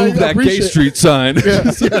 let's But I move that Gay appreciate- Street sign. Yeah, it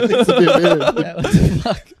needs to be amazing. Yeah, what the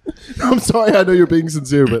fuck? I'm sorry, I know you're being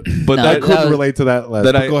sincere, but But No, I that, couldn't was- relate to that less.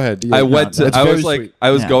 that But I go ahead. I went to. That's I very was like, sweet. I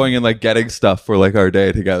was Yeah. going and like getting stuff for like our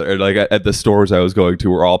day together, and like at the stores I was going to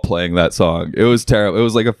were all playing that song. It was terrible. It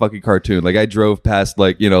was like a fucking cartoon. Like I drove past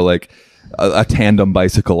like like a tandem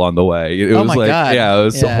bicycle on the way. It was my like God. yeah, it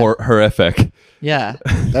was Yeah. horrific. Yeah.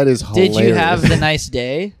 That is hilarious. Did you have the nice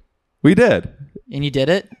day? We did. And you did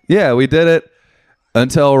it? Yeah, we did it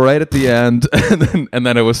until right at the end, and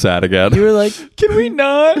then it was sad again. You were like, can we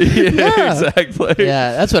not? yeah, exactly.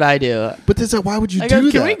 Yeah, that's what I do. But this, why would you I do go,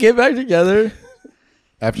 that? can we get back together?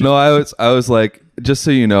 After No, I was like, just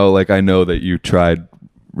so you know, like I know that you tried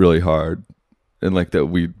really hard, and like that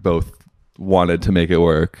we both wanted to make it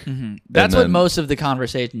work. That's And what then- most of the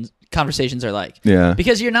conversations are like. Yeah.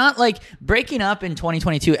 Because you're not like breaking up in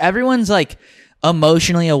 2022. Everyone's like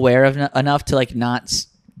emotionally aware of enough to like not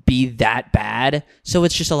be that bad. So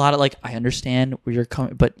it's just a lot of like, I understand where you're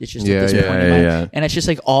coming, but it's just Yeah, at this yeah, point in my- yeah. and it's just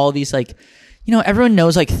like all these like, everyone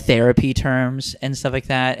knows like therapy terms and stuff like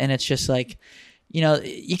that, and it's just like,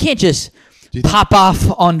 you can't just pop off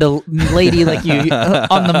on the lady like you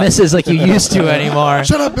on the missus like you used to anymore.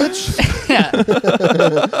 Shut up, bitch.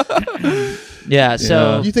 Yeah.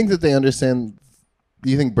 So Do you think that they understand? Do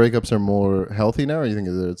you think breakups are more healthy now, or you think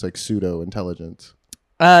that it's like pseudo intelligence?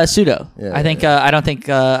 pseudo. Yeah, I think. I don't think.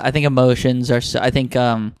 I think emotions are. I think.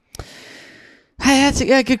 That's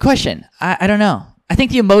a good question. I don't know. I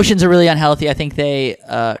think the emotions are really unhealthy. I think they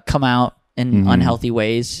come out in unhealthy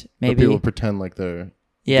ways. But Maybe. people pretend like they're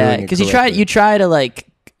Yeah, doing it because you correctly. try to like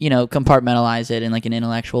compartmentalize it in like an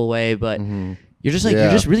intellectual way, but you're just like Yeah.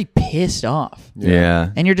 you're just really pissed off, Yeah.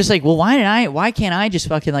 and you're just like, well, why can't I just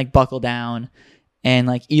fucking like buckle down and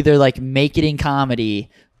like either like make it in comedy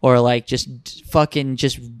or like just fucking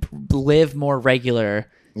just live more regular.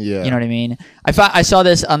 Yeah. You know what I mean? I saw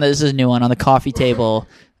this this is a new one on the coffee table.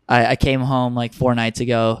 I came home like 4 nights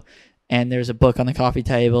ago, and there's a book on the coffee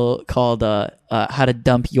table called How to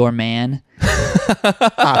Dump Your Man.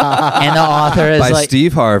 And the author is By like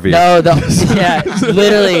Steve Harvey. No, yeah,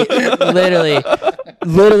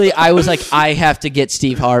 literally I was like, I have to get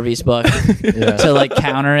Steve Harvey's book to like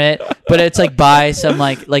counter it. But it's like by some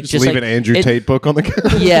like just leave like an Andrew it- Tate book on the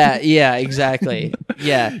counter. Yeah, exactly.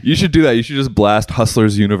 Yeah. You should do that. You should just blast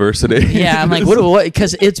Hustlers University. Yeah, I'm like, what?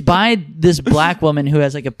 Because it's by this black woman who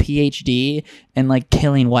has like a PhD in like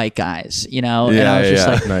killing white guys, and I was just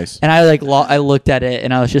Yeah. like, Nice. and I like I looked at it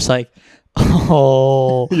and I was just like,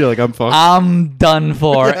 Oh, You're like, I'm fucked. I'm done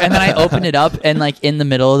for. And then I opened it up, and like in the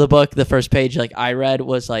middle of the book, the first page like I read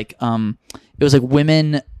was like it was like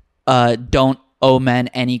women don't owe men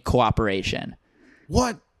any cooperation.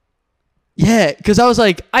 What? Yeah, because I was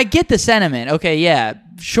like, I get the sentiment. Okay, yeah,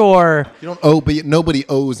 sure. You don't owe, but nobody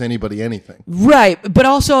owes anybody anything. Right. But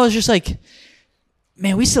also I was just like,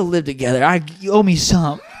 man, we still live together. You owe me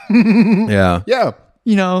some. Yeah. Yeah.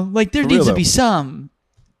 You know, like there For needs real, to though. be some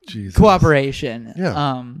Jesus. cooperation.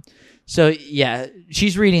 Yeah. So yeah,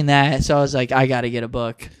 she's reading that. So I was like, I got to get a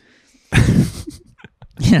book.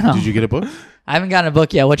 You know, Did you get a book? I haven't gotten a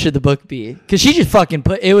book yet. What should the book be? Because she just fucking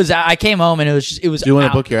put it was. I came home and it was. Do you want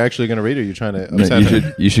out. a book you're actually going to read, or are you trying to No, upset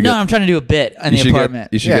her? you should No, get, I'm trying to do a bit in you the should apartment.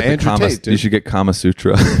 Get, you should Yeah, get the Andrew Kama, Tate, dude. you should get Kama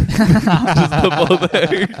Sutra. Just the whole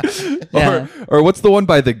thing. Yeah. Or what's the one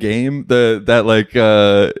by the game? Remember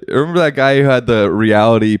that guy who had the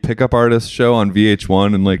reality pickup artist show on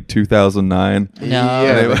VH1 in like 2009? No,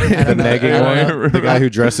 Yeah, I don't the know. negging I don't one. The guy who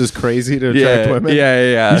dresses crazy to attract Yeah, women.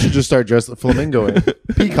 yeah. You should just start dressing flamingoing.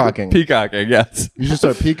 Peacocking. Peacocking, yes. You should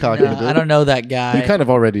start peacocking. No, dude. I don't know that guy. You kind of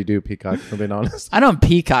already do peacock, if I'm being honest. I don't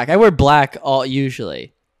peacock. I wear black all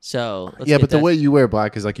usually. So let's Yeah, get but the that. way you wear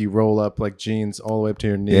black is like you roll up like jeans all the way up to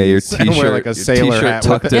your knees. Yeah, your and t-shirt, wear like a your sailor t-shirt hat.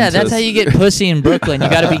 tucked With in. Yeah, that's how you get pussy in Brooklyn. You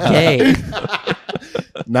got to be gay.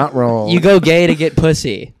 Not wrong. You go gay to get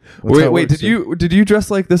pussy. That's how it Wait, works, did you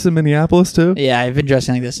dress like this in Minneapolis too? Yeah, I've been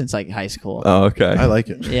dressing like this since like high school. Oh, okay. I like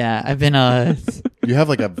it. Yeah, I've been You have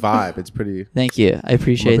like a vibe. It's pretty. Thank you. I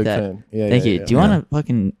appreciate big that. fan. Yeah, Thank yeah, you. yeah. Do you want to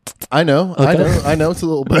fucking? I know. Okay. I know. It's a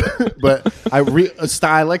little bit, but I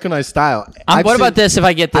like when I style. What about this? If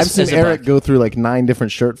I get this, I've seen as a Eric book? go through like 9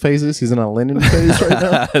 different shirt phases. He's in a linen phase right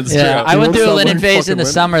now. That's Yeah, true. I went He through a won't linen stop phase wearing in the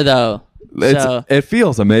fucking summer though. So It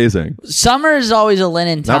feels amazing. summer is always a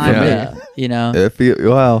linen Not for time. me. Though, you know.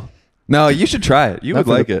 Well, no, you should try it. You would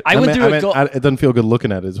like it. I went through a it doesn't feel good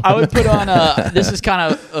looking at it. I would put on this is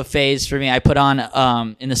kind of a phase for me. I put on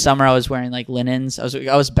in the summer I was wearing like linens.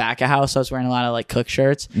 I was back a house. So I was wearing a lot of like cook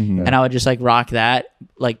shirts, and I would just like rock that,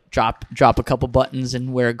 like drop a couple buttons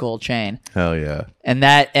and wear a gold chain. Hell yeah. And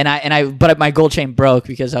but my gold chain broke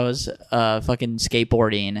because I was fucking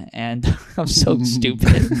skateboarding, and I'm so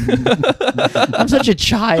stupid. I'm such a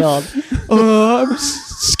child. I'm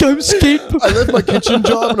skateboarding. I left my kitchen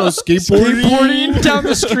job and I was Skateboarding down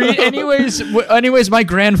the street. Anyways, my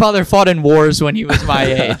grandfather fought in wars when he was my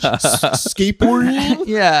age. Skateboarding?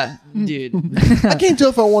 Yeah, dude. I can't tell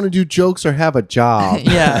if I want to do jokes or have a job.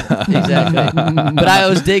 Yeah, exactly. But I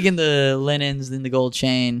was digging the linens and the gold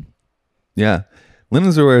chain. Yeah.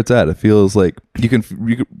 Linens are where it's at. It feels like you can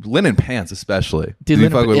linen pants especially. Dude, Do you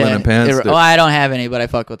fuck with linen pants? Oh, I don't have any, but I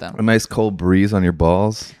fuck with them. A nice cold breeze on your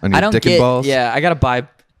balls, on your I don't dick and get. balls. Yeah, I gotta buy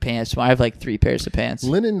pants. I have like 3 pairs of pants.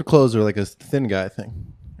 Linen clothes are like a thin guy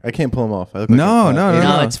thing. I can't pull them off. I look like No, a- no,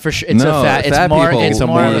 No, it's for sure. It's No, a fat. It's fat more. people- It's a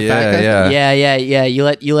more. more of a fat guy? Yeah. You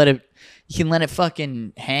let it. You can let it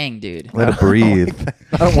fucking hang, dude. Let it breathe.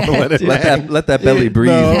 I don't want to let it hang. let that belly breathe,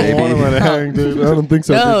 No, I baby. don't want to let it hang, dude. I don't think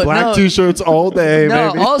so. No, Dude, black no. t-shirts all day,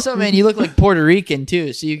 No, baby. also, man, you look like Puerto Rican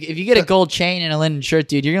too. So if you get a gold chain and a linen shirt,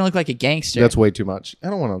 dude, you're gonna look like a gangster. That's way too much. I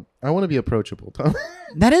don't want to. I want to be approachable, Tom.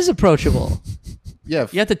 That is approachable. Yeah,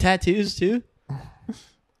 You got the tattoos too. I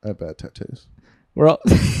have bad tattoos. We're all.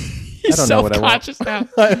 He's I don't know what I want. self-conscious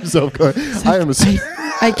now. I am so good. I am.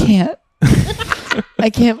 I can't. I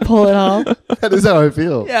can't pull it off. That is how I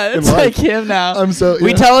feel. Yeah, in it's life. like him now. I'm so. We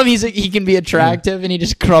yeah. tell him he can be attractive, and he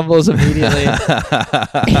just crumbles immediately.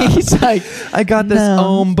 He's like, I got this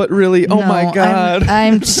No. but really, oh "No, my god.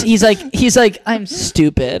 He's like, I'm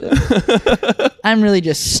stupid. I'm really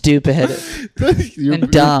just stupid You're-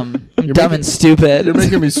 and dumb. I'm you're dumb making- and stupid. You're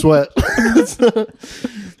making me sweat.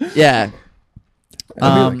 Yeah.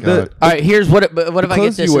 Oh my God. All right. Here's what if I get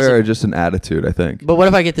Clothes this? you as wear a- are just an attitude, I think. but what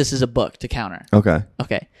if I get this as a book to counter? Okay.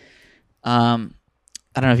 Okay. I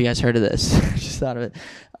don't know if you guys heard of this. I just thought of it.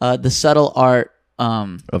 The subtle art.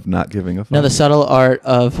 Of not giving a fuck. No, the subtle art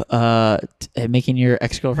of making your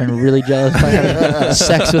ex-girlfriend really jealous by having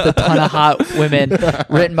sex with a ton of hot women.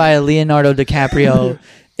 Written by Leonardo DiCaprio.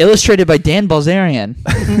 Illustrated by Dan Balzerian.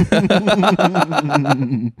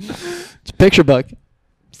 It's a picture book.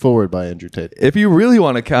 Forward by Andrew Tate. If you really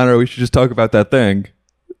want to counter, we should just talk about that thing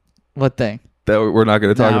What thing? that we're not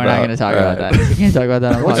going to talk No, about. we're not going to talk All about right. that. We can't talk about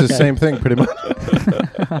that on Well, it's the podcast. same thing, pretty much.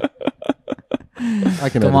 I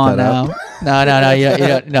can Come edit on that now. out. No. You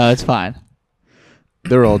don't, no, it's fine.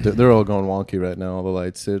 They're all going wonky right now. All the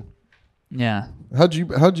lights, dude. Yeah. How'd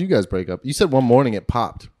you guys break up? You said one morning it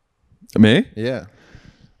popped. Me? Yeah.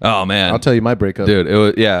 Oh man. I'll tell you my breakup. Dude, it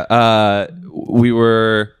was we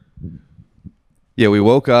were Yeah, we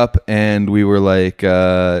woke up and we were like,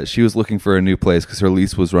 she was looking for a new place because her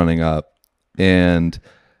lease was running up, and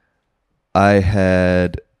I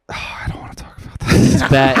don't want to talk about that. It's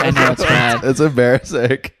bad. I know it's bad. It's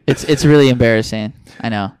embarrassing. It's really embarrassing. I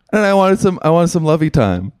know. And I wanted some lovey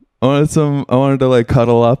time. I wanted to like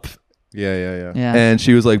cuddle up. Yeah. Yeah. And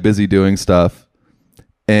she was like busy doing stuff,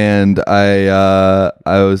 and I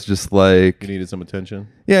was just like, You needed some attention.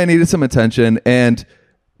 yeah, I needed some attention. And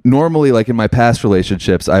normally, like in my past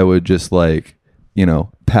relationships, I would just like,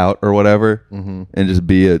 pout or whatever, and just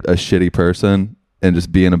be a shitty person and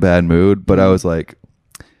just be in a bad mood. But I was like,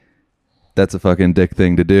 that's a fucking dick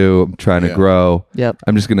thing to do. I'm trying to grow. Yep.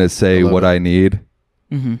 I'm just gonna say what I need.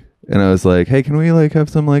 Mm-hmm. And I was like, hey, can we like have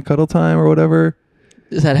some like cuddle time or whatever?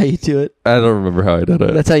 Is that how you do it? I don't remember how I did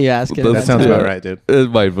it. That's how you ask it. That sounds about right, dude. It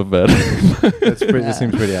might have been. That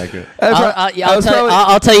seems pretty accurate.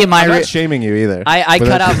 I'll tell you my. I'm not shaming you either. I but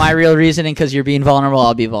cut that's- out my real reasoning because you're being vulnerable.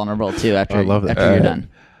 I'll be vulnerable too after. I love that. After you're done,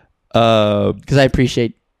 Uh, because I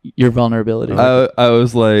appreciate your vulnerability. I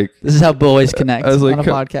was like, This is how boys connect I was like, on a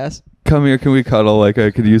podcast. come here, can we cuddle? Like,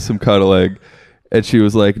 I could use some cuddling. And she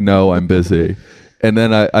was like, no, I'm busy. And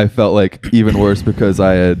then I felt like even worse because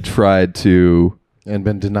I had tried to, and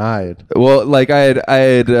been denied. well, like I had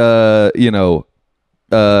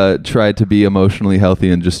tried to be emotionally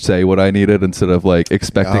healthy and just say what I needed instead of like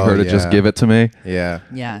expecting her to just yeah. give it to me. Yeah.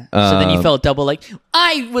 Yeah. So then you Um, felt double like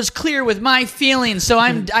I was clear with my feelings, so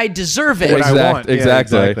I deserve it. What I want. Yeah,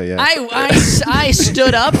 Exactly. yeah. I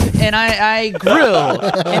stood up and I grew,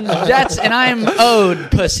 and I'm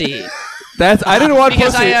owed pussy I didn't want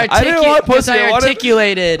because pussy. I didn't want pussy. I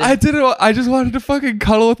articulated. I just wanted to fucking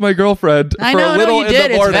cuddle with my girlfriend I for know, a little no, you in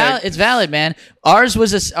did. the morning. It's valid, man. Ours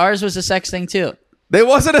was a sex thing too. It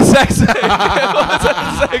wasn't a sex thing. It wasn't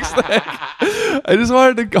a sex thing. I just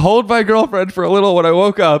wanted to hold my girlfriend for a little when I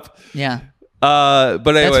woke up. Yeah, But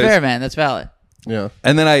anyways, that's fair, man. That's valid. Yeah.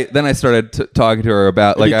 and then I started talking to her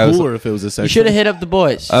about It'd like be I was cooler if it was a You sex. should have hit up the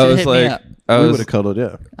boys. I Shoulda was hit me like up. I We was would have cuddled.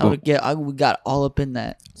 Yeah. We got all up in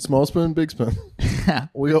that. Small spoon, big spoon.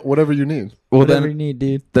 We got whatever you need. well Whatever you then need,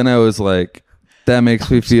 dude. then I was like, that makes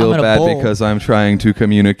me feel I'm in a bad bowl. because I'm trying to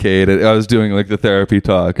communicate. I was doing like the therapy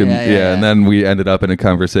talk, and Yeah. and then we ended up in a 'Cause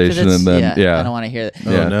conversation, it's- and then I don't want to hear that.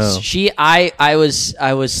 Yeah. Oh no.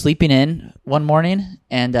 I was sleeping in one morning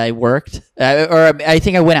and I worked, or I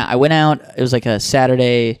think I went out. It was like a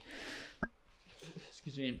Saturday.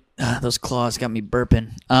 Excuse me. Those claws got me burping.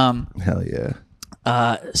 hell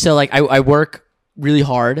yeah. So like I work really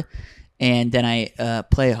hard, and then I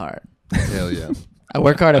play hard. Hell yeah. I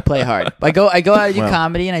work hard, I play hard. I go out, I do Wow.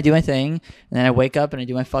 comedy, and I do my thing, and then I wake up and I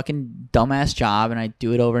do my fucking dumbass job, and I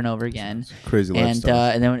do it over and over again. Crazy And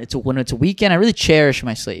lifestyle. and then when it's a weekend, I really cherish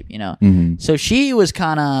my sleep, Mm-hmm. So she was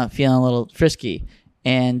kind of feeling a little frisky,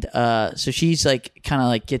 and so she's like kind of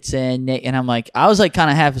like gets in, and I'm like, I was like kind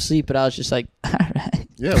of half asleep, but I was just like, all right.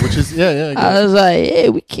 Yeah, which is yeah. I was like, hey,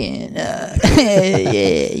 we can,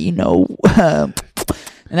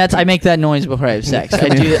 and that's I make that noise before I have sex. I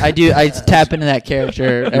tap into that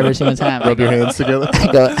character every single time. Rub your hands together.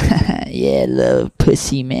 I go, yeah, love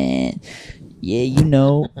pussy, man. Yeah, you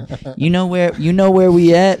know where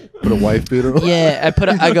we at. Put a wife beater on. Yeah,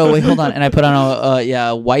 I go, wait, hold on, and I put on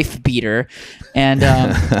a wife beater and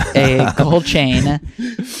a gold chain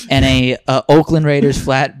and a Oakland Raiders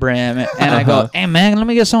flat brim, and I go, hey man, let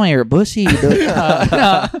me get some of your pussy, dude.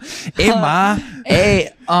 Hey ma,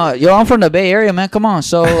 hey, yo, I'm from the Bay Area, man. Come on,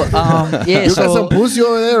 so yeah, You so got some pussy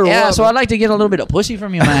over there. Or yeah, what? so I'd like to get a little bit of pussy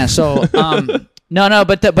from you, man. So no,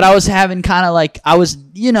 but I was having kind of like I was,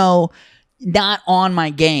 not on my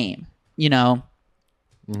game,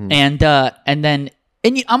 Mm-hmm. and then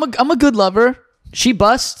I'm a good lover. She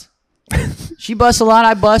busts. She busts a lot.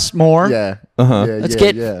 I bust more. Yeah. Uh-huh. Yeah, Let's yeah,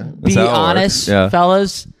 get yeah. be how it works. honest, Yeah.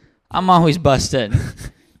 fellas. I'm always busted.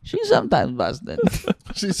 She's sometimes busted.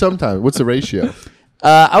 See, sometimes. What's the ratio?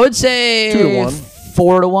 I would say 2 to 1.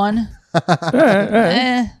 4 to 1.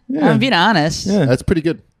 I'm being honest. Yeah. That's pretty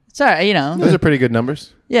good. It's all right, Those are pretty good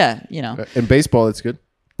numbers. Yeah, In baseball, it's good.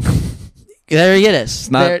 there it is.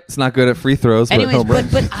 It's not good at free throws, but Anyways, home run.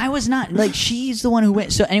 but I was not like she's the one who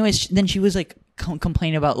went. So anyways, then she was like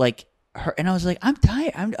complaining about like her, and I was like, I'm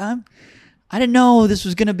tired. I didn't know this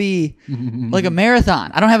was gonna be like a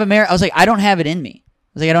marathon. I don't have a I was like, I don't have it in me. I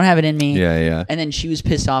was like, I don't have it in me. Yeah. And then she was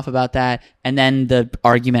pissed off about that, and then the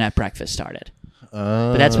argument at breakfast started.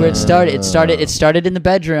 But that's where it started. It started in the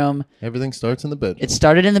bedroom. Everything starts in the bed. It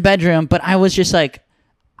started in the bedroom, but I was just like,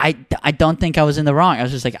 I don't think I was in the wrong. I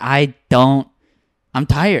was just like, I'm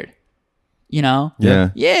tired. Yeah.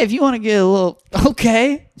 Yeah, if you want to get a little,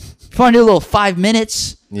 okay. If I want to do a little 5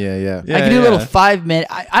 minutes, Yeah. I can do a little 5 minute.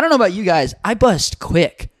 I don't know about you guys. I bust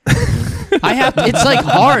quick. I have to, it's like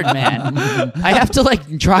hard, man. I have to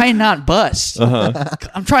like try and not bust.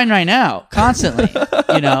 I'm trying right now, constantly.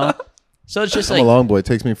 So it's just I'm like a long boy. It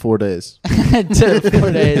takes me 4 days. 4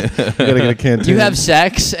 days. You gotta get a canteen. You have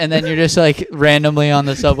sex, and then you're just like randomly on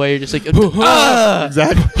the subway. You're just like, ah!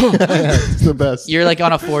 exactly. It's the best. You're like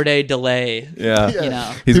on a 4-day delay. Yeah.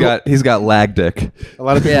 Yeah. He's got lag dick. A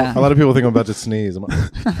lot of people. Yeah. A lot of people think I'm about to sneeze. I'm like,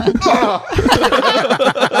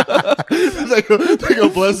 they go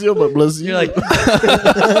bless you, but bless you. You're like,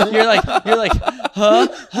 huh?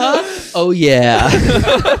 Oh yeah.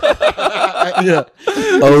 yeah.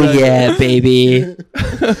 Oh yeah, baby.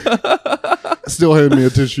 Still hand me a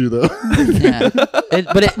tissue though. Yeah.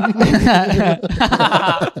 But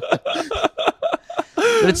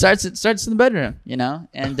it starts in the bedroom,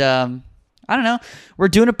 and I don't know, we're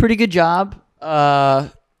doing a pretty good job.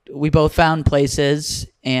 We both found places,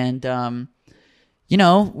 and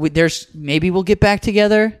there's maybe we'll get back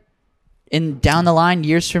together in down the line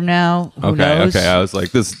years from now. Who knows? Okay. I was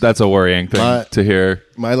like, that's a worrying thing to hear.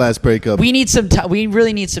 My last breakup. We need some time. We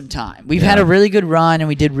really need some time. We've had a really good run, and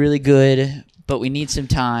we did really good, but we need some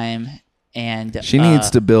time. And She needs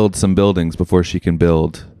to build some buildings before she can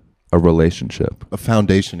build a relationship. A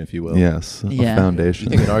foundation, if you will. Yes. Yeah. A foundation.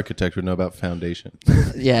 You think an architect would know about foundation?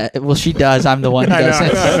 Yeah, well, she does. I'm the one who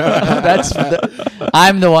doesn't.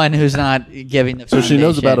 I'm the one who's not giving the. So she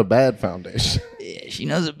knows foundation. about a bad foundation. Yeah, she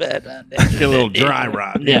knows about foundation. Get a little dry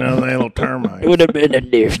rot, Yeah. a little termite. Would have been a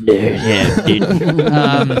different. Yeah,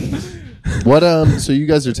 dude. What? So you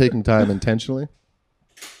guys are taking time intentionally?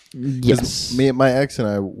 'Cause Yes. My ex and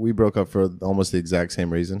I, we broke up for almost the exact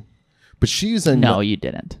same reason. But she's a No, you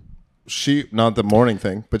didn't. she not the morning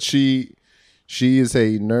thing, but she is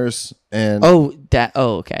a nurse and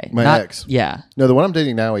Okay. My ex. Yeah. no, the one I'm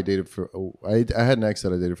dating now I dated for I had an ex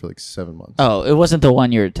that I dated for like 7 months. Oh, it wasn't the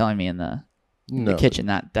one you were telling me in the no. kitchen.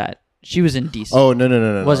 That she was indecent. Oh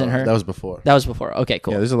no. Wasn't her? That was before. That was before. Okay,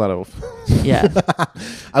 cool. Yeah, there's a lot of Yeah.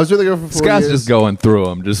 I was with a girl for 4 Scott's years. just going through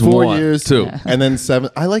them. Just 4 one, years, 2. Yeah. and then 7.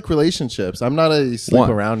 I like relationships. I'm not a sleep 1,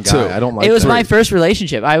 around 2. guy. I don't like. It was my 3. first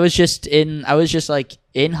relationship. I was just like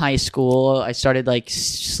in high school. I started like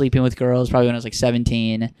sleeping with girls probably when I was like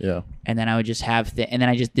 17, Yeah, and then I would just have and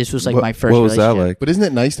then this was like What- my first. What was that relationship. like? but isn't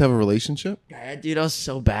it nice to have a relationship? Yeah, dude, I was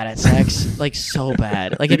so bad at sex, like so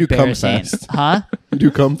bad, like You do come embarrassing. fast. Huh? You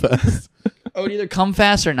do come fast. I would either come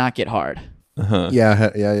fast or not get hard. Yeah.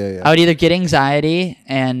 I would either get anxiety,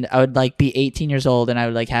 and I would like be 18 years old, and I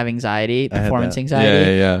would like have anxiety, had performance that.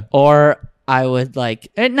 anxiety. Yeah. Or I would like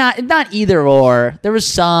not either or. There was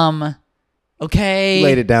some. Okay.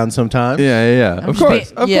 Laid it down sometime. Yeah. Of just course.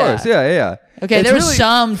 being- Of yeah. course. Yeah. Okay, It's there was really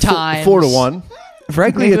some times 4 to 1.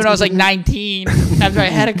 Frankly, Maybe it's, when I was like 19, after I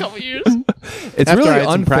had a couple years. it's After I really had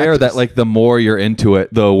some unfair practice. that like the more you're into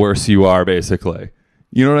it, the worse you are. Basically,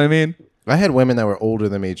 you know what I mean? I had women that were older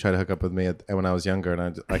than me try to hook up with me when I was younger,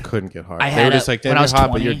 and I couldn't get hard. I They had were just like, when "Damn, I you're was hot,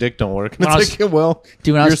 but 20 your dick don't work." And when I it's was- like, well,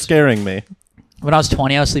 Dude, when I you're was- scaring me. When I was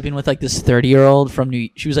 20, I was sleeping with like this 30-year-old from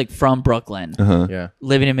she was like from Brooklyn, Yeah,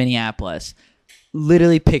 living in Minneapolis.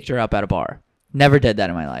 Literally picked her up at a bar. Never did that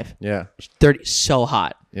in my life. yeah, 30, so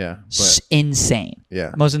hot. yeah. Insane.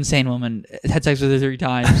 Yeah. Most insane woman. Had sex with her 3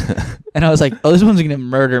 times. And I was like, oh, this one's going to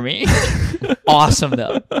murder me. Awesome,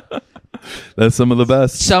 though. That's some of the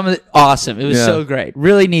best. Awesome. It was Yeah. so great.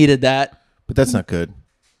 Really needed that. But that's not good.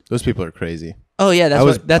 Those people are crazy. Oh, yeah. I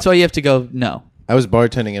was- That's why you have to go, no. I was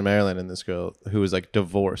bartending in Maryland, and this girl who was like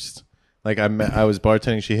divorced. Like I was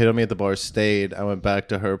bartending. She hit on me at the bar. Stayed. I went back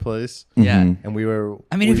to her place, Yeah. and we were.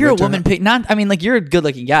 I mean, we if you're a went to woman, like you're a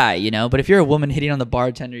good-looking guy, but if you're a woman hitting on the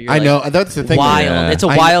bartender, you're I like, know that's the thing. wild. Yeah. It's a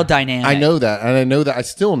I- wild dynamic. I know that, and I know that. I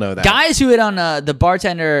still know that. Guys who hit on the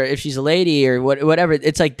bartender, if she's a lady or whatever,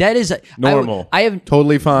 it's like that is Normal. I have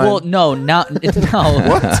Totally fine. Well, no, not no.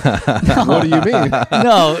 What do you mean?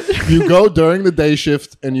 No, You go during the day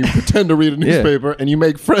shift and you pretend to read a newspaper and you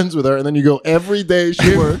make friends with her, and then you go every day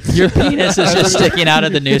she works. your penis is just sticking out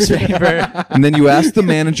of the newspaper. And then you ask the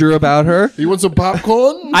manager about her. You want some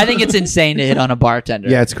popcorn? I think it's insane to hit on a bartender.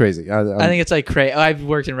 Yeah, it's crazy. I think it's like crazy. I've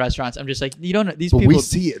worked in restaurants. I'm just like, you don't know these but people. we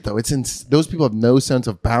see it though. It's those people have no sense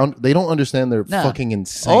of bound. They don't understand. They're No. fucking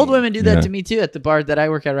insane. Old women do that Yeah. to me too at the bar that I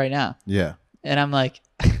work at right now, Yeah. and I'm like,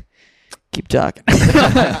 keep talking.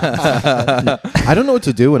 I don't know what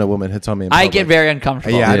to do when a woman hits on me. In I public. get very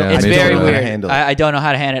uncomfortable. Yeah, I don't- it's I don't very know how to weird. handle it. I don't know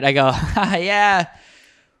how to handle it. I go, yeah,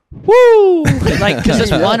 woo, like because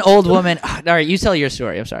this one old woman. All right, you tell your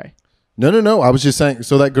story. I'm sorry. No. I was just saying.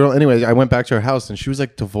 So that girl. Anyway, I went back to her house and she was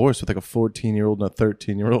like divorced with like a 14-year-old and a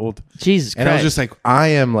 13-year-old. Jesus Christ. And I was just like, I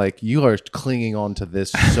am like, you are clinging on to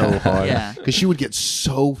this so hard. Yeah. Because she would get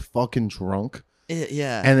so fucking drunk.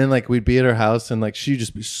 Yeah. And then like we'd be at her house and like she'd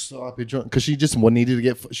just be sloppy drunk because she just needed to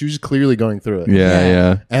get. She was just clearly going through it.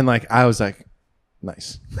 Yeah. And like I was like,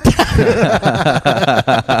 nice.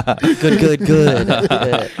 Good.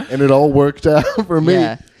 And it all worked out for me.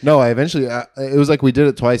 Yeah. No, I eventually. It was like we did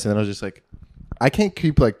it twice, and then I was just like, I can't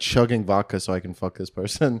keep like chugging vodka so I can fuck this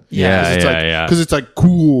person. Yeah, Because it's like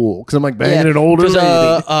cool. Because I'm like banging an older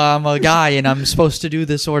lady. I'm a guy and I'm supposed to do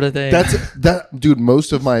this sort of thing. Dude.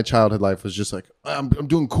 Most of my childhood life was just like I'm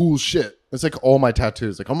doing cool shit. It's like all my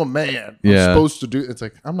tattoos. Like I'm a man. I'm supposed to do. It's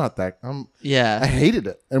like I'm not that. I hated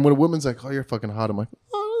it. And when a woman's like, "Oh, you're fucking hot," I'm like,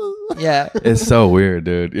 yeah. It's so weird,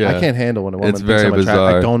 dude. Yeah. I can't handle when a woman It's thinks very I'm attractive.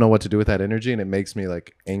 bizarre. I don't know what to do with that energy, and it makes me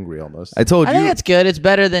like angry almost. I told I you. think that's good. It's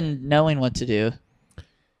better than knowing what to do.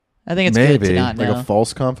 I think it's good Maybe. to not Like know. a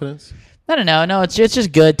false confidence. I don't know. No, it's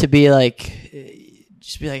just good to be like,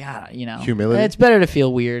 just be like, Humility? It's better to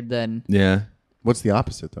feel weird than Yeah. What's the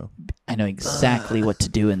opposite though? I know exactly what to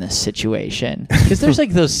do in this situation. Because there's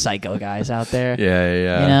like those psycho guys out there.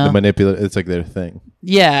 Yeah. You know? The manipulate. It's like their thing.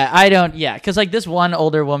 Yeah, I don't. Yeah, because like this one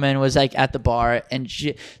older woman was like at the bar, and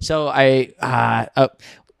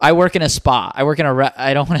I work in a spa. I work in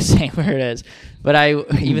I don't want to say where it is, but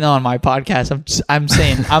even though on my podcast I'm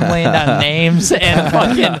saying I'm laying down names and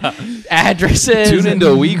fucking addresses. Tune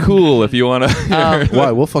into We Cool if you want to. Why?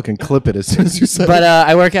 We'll fucking clip it as soon as you say But it.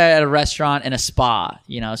 I work at a restaurant and a spa, so it's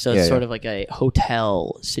Yeah, sort yeah. of like a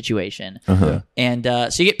hotel situation. Uh-huh. And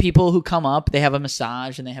so you get people who come up, they have a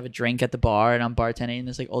massage and they have a drink at the bar, and I'm bartending, and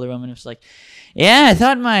this like older woman was like, "Yeah, I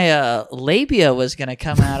thought my labia was gonna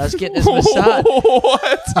come out. I was getting this massage."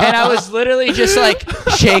 What? And I was literally just like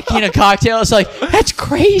shaking a cocktail. I was like, "That's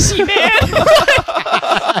crazy, man!"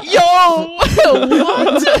 Yo,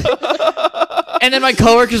 what? And then my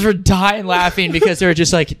coworkers were dying laughing because they were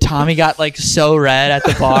just like, Tommy got like so red at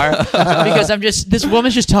the bar because this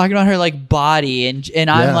woman's just talking about her like body, and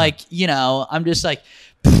I'm Yeah. like, I'm just like.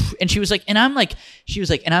 And she was like, and I'm like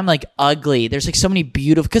ugly. There's like so many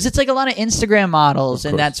beautiful, because it's like a lot of Instagram models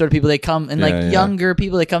and that sort of people that come, and like younger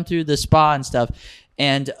people that come through the spa and stuff.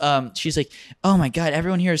 And she's like, "Oh my God,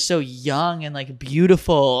 everyone here is so young and like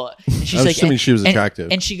beautiful." And she's I'm like, assuming she was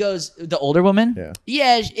attractive. And she goes, the older woman,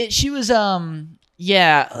 she was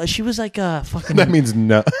she was like a fucking. That means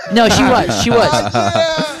no. No, she was.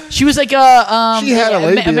 She was like a She had a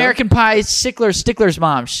labia. American Pie Stickler's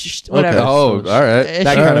mom. Whatever. Okay. Oh, all right.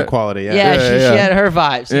 That She- kind of quality. Yeah. Yeah, she had her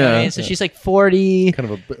vibes. You know what I Yeah. mean? So she's like 40. Kind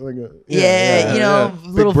of a like a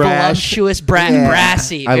Little Big brash. voluptuous, Yeah.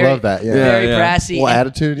 brassy. I very- love that. Yeah. Very Yeah. brassy. Little and-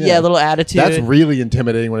 attitude. Yeah, little attitude. That's really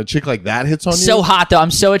intimidating when a chick like that hits on you. so hot though.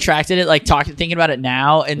 I'm so attracted to it. Like thinking about it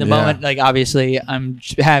now. In the Yeah. moment, like obviously I'm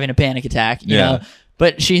having a panic attack. You Yeah. know.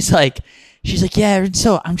 But she's like, yeah.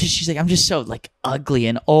 I'm just so like ugly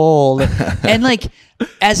and old, and like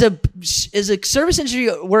as a service industry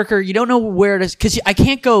worker, you don't know where to, because I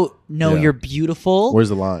can't go. No, Yeah. you're beautiful. Where's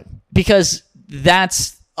the line? Because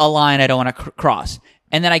that's a line I don't want to cross,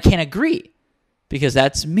 and then I can't agree because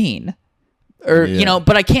that's mean. Or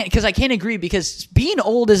but I can't, because I can't agree, because being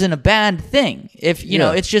old isn't a bad thing. If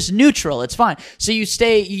it's just neutral, it's fine. So you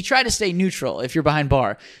try to stay neutral if you're behind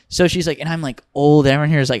bar. So she's like, and I'm like old, and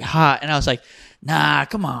everyone here is like hot, and I was like, nah,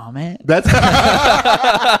 come on, man. That's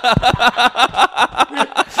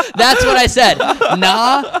That's what I said.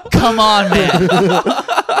 Nah, come on, man.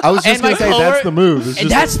 I was just And my gonna say that's the move. It's And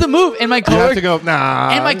just that's the move. And my you have coworker, to go. Nah.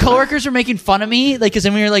 and my coworkers were making fun of me, like, because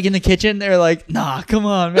then we were like in the kitchen, they were like, "Nah, come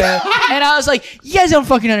on, man." And I was like, "You guys don't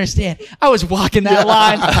fucking understand. I was walking that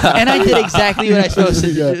line, and I did exactly what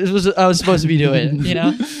I was supposed to be doing." You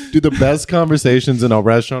know? Dude, the best conversations in a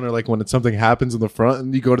restaurant are like when something happens in the front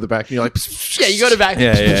and you go to the back and you're like, Yeah, you go to back.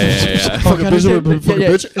 Yeah. fucking bitch, Yeah, fucking yeah.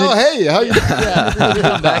 bitch. Oh, hey, how you doing?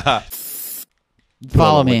 Yeah.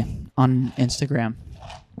 Follow me on Instagram.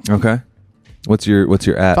 Okay. What's your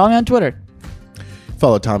at? Follow me on Twitter.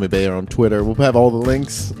 Follow Tommy Bayer on Twitter. We'll have all the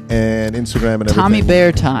links and Instagram and everything Tommy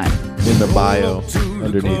Bear Time. in the bio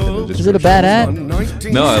underneath. In the Is it a bad ad?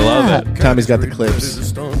 No, I love it. Tommy's got the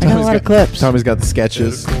clips. I got a lot of clips. Tommy's got the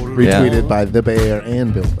sketches retweeted by The Bear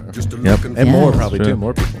and Bill Burr. Yep. And more, Yeah. probably, True. too.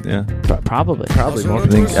 More people. Yeah. Probably. Probably more I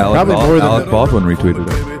think people. Probably more than Alec Baldwin retweeted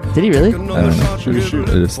it. Did he really? I don't know. I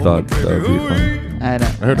just thought that would be funny. I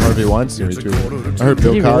don't. I heard Harvey Weinstein retweeted it. I heard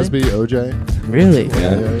Bill he really? Cosby, OJ. Really?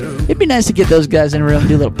 Yeah. Yeah. It'd be nice to get those guys in a room and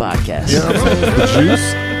do a little podcast. You know what I'm saying? The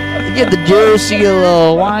juice. You get the juice, you get a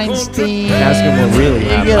little Weinstein. Ask him what really You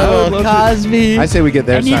happened. get a I would little love Cosby. I say we get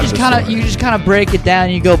their and you side just of the kind of story. you just kind of break it down.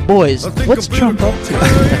 And you go, boys, what's Trump up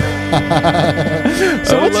to? So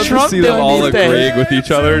I would what's love Trump to see them doing all these days? agreeing with each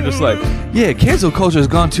other, just like, yeah, cancel culture has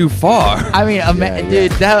gone too far. I mean,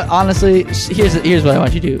 dude, that honestly, here's what I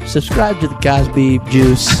want you to do: subscribe to the Cosby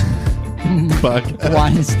Juice, Fuck.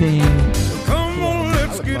 Weinstein. Come on,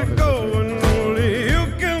 let's get it going. Only you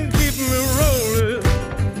can keep me rolling.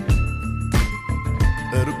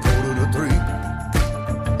 At a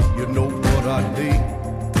 2:45, you know what I need.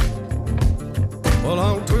 Well,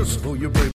 I'll twist for you, baby.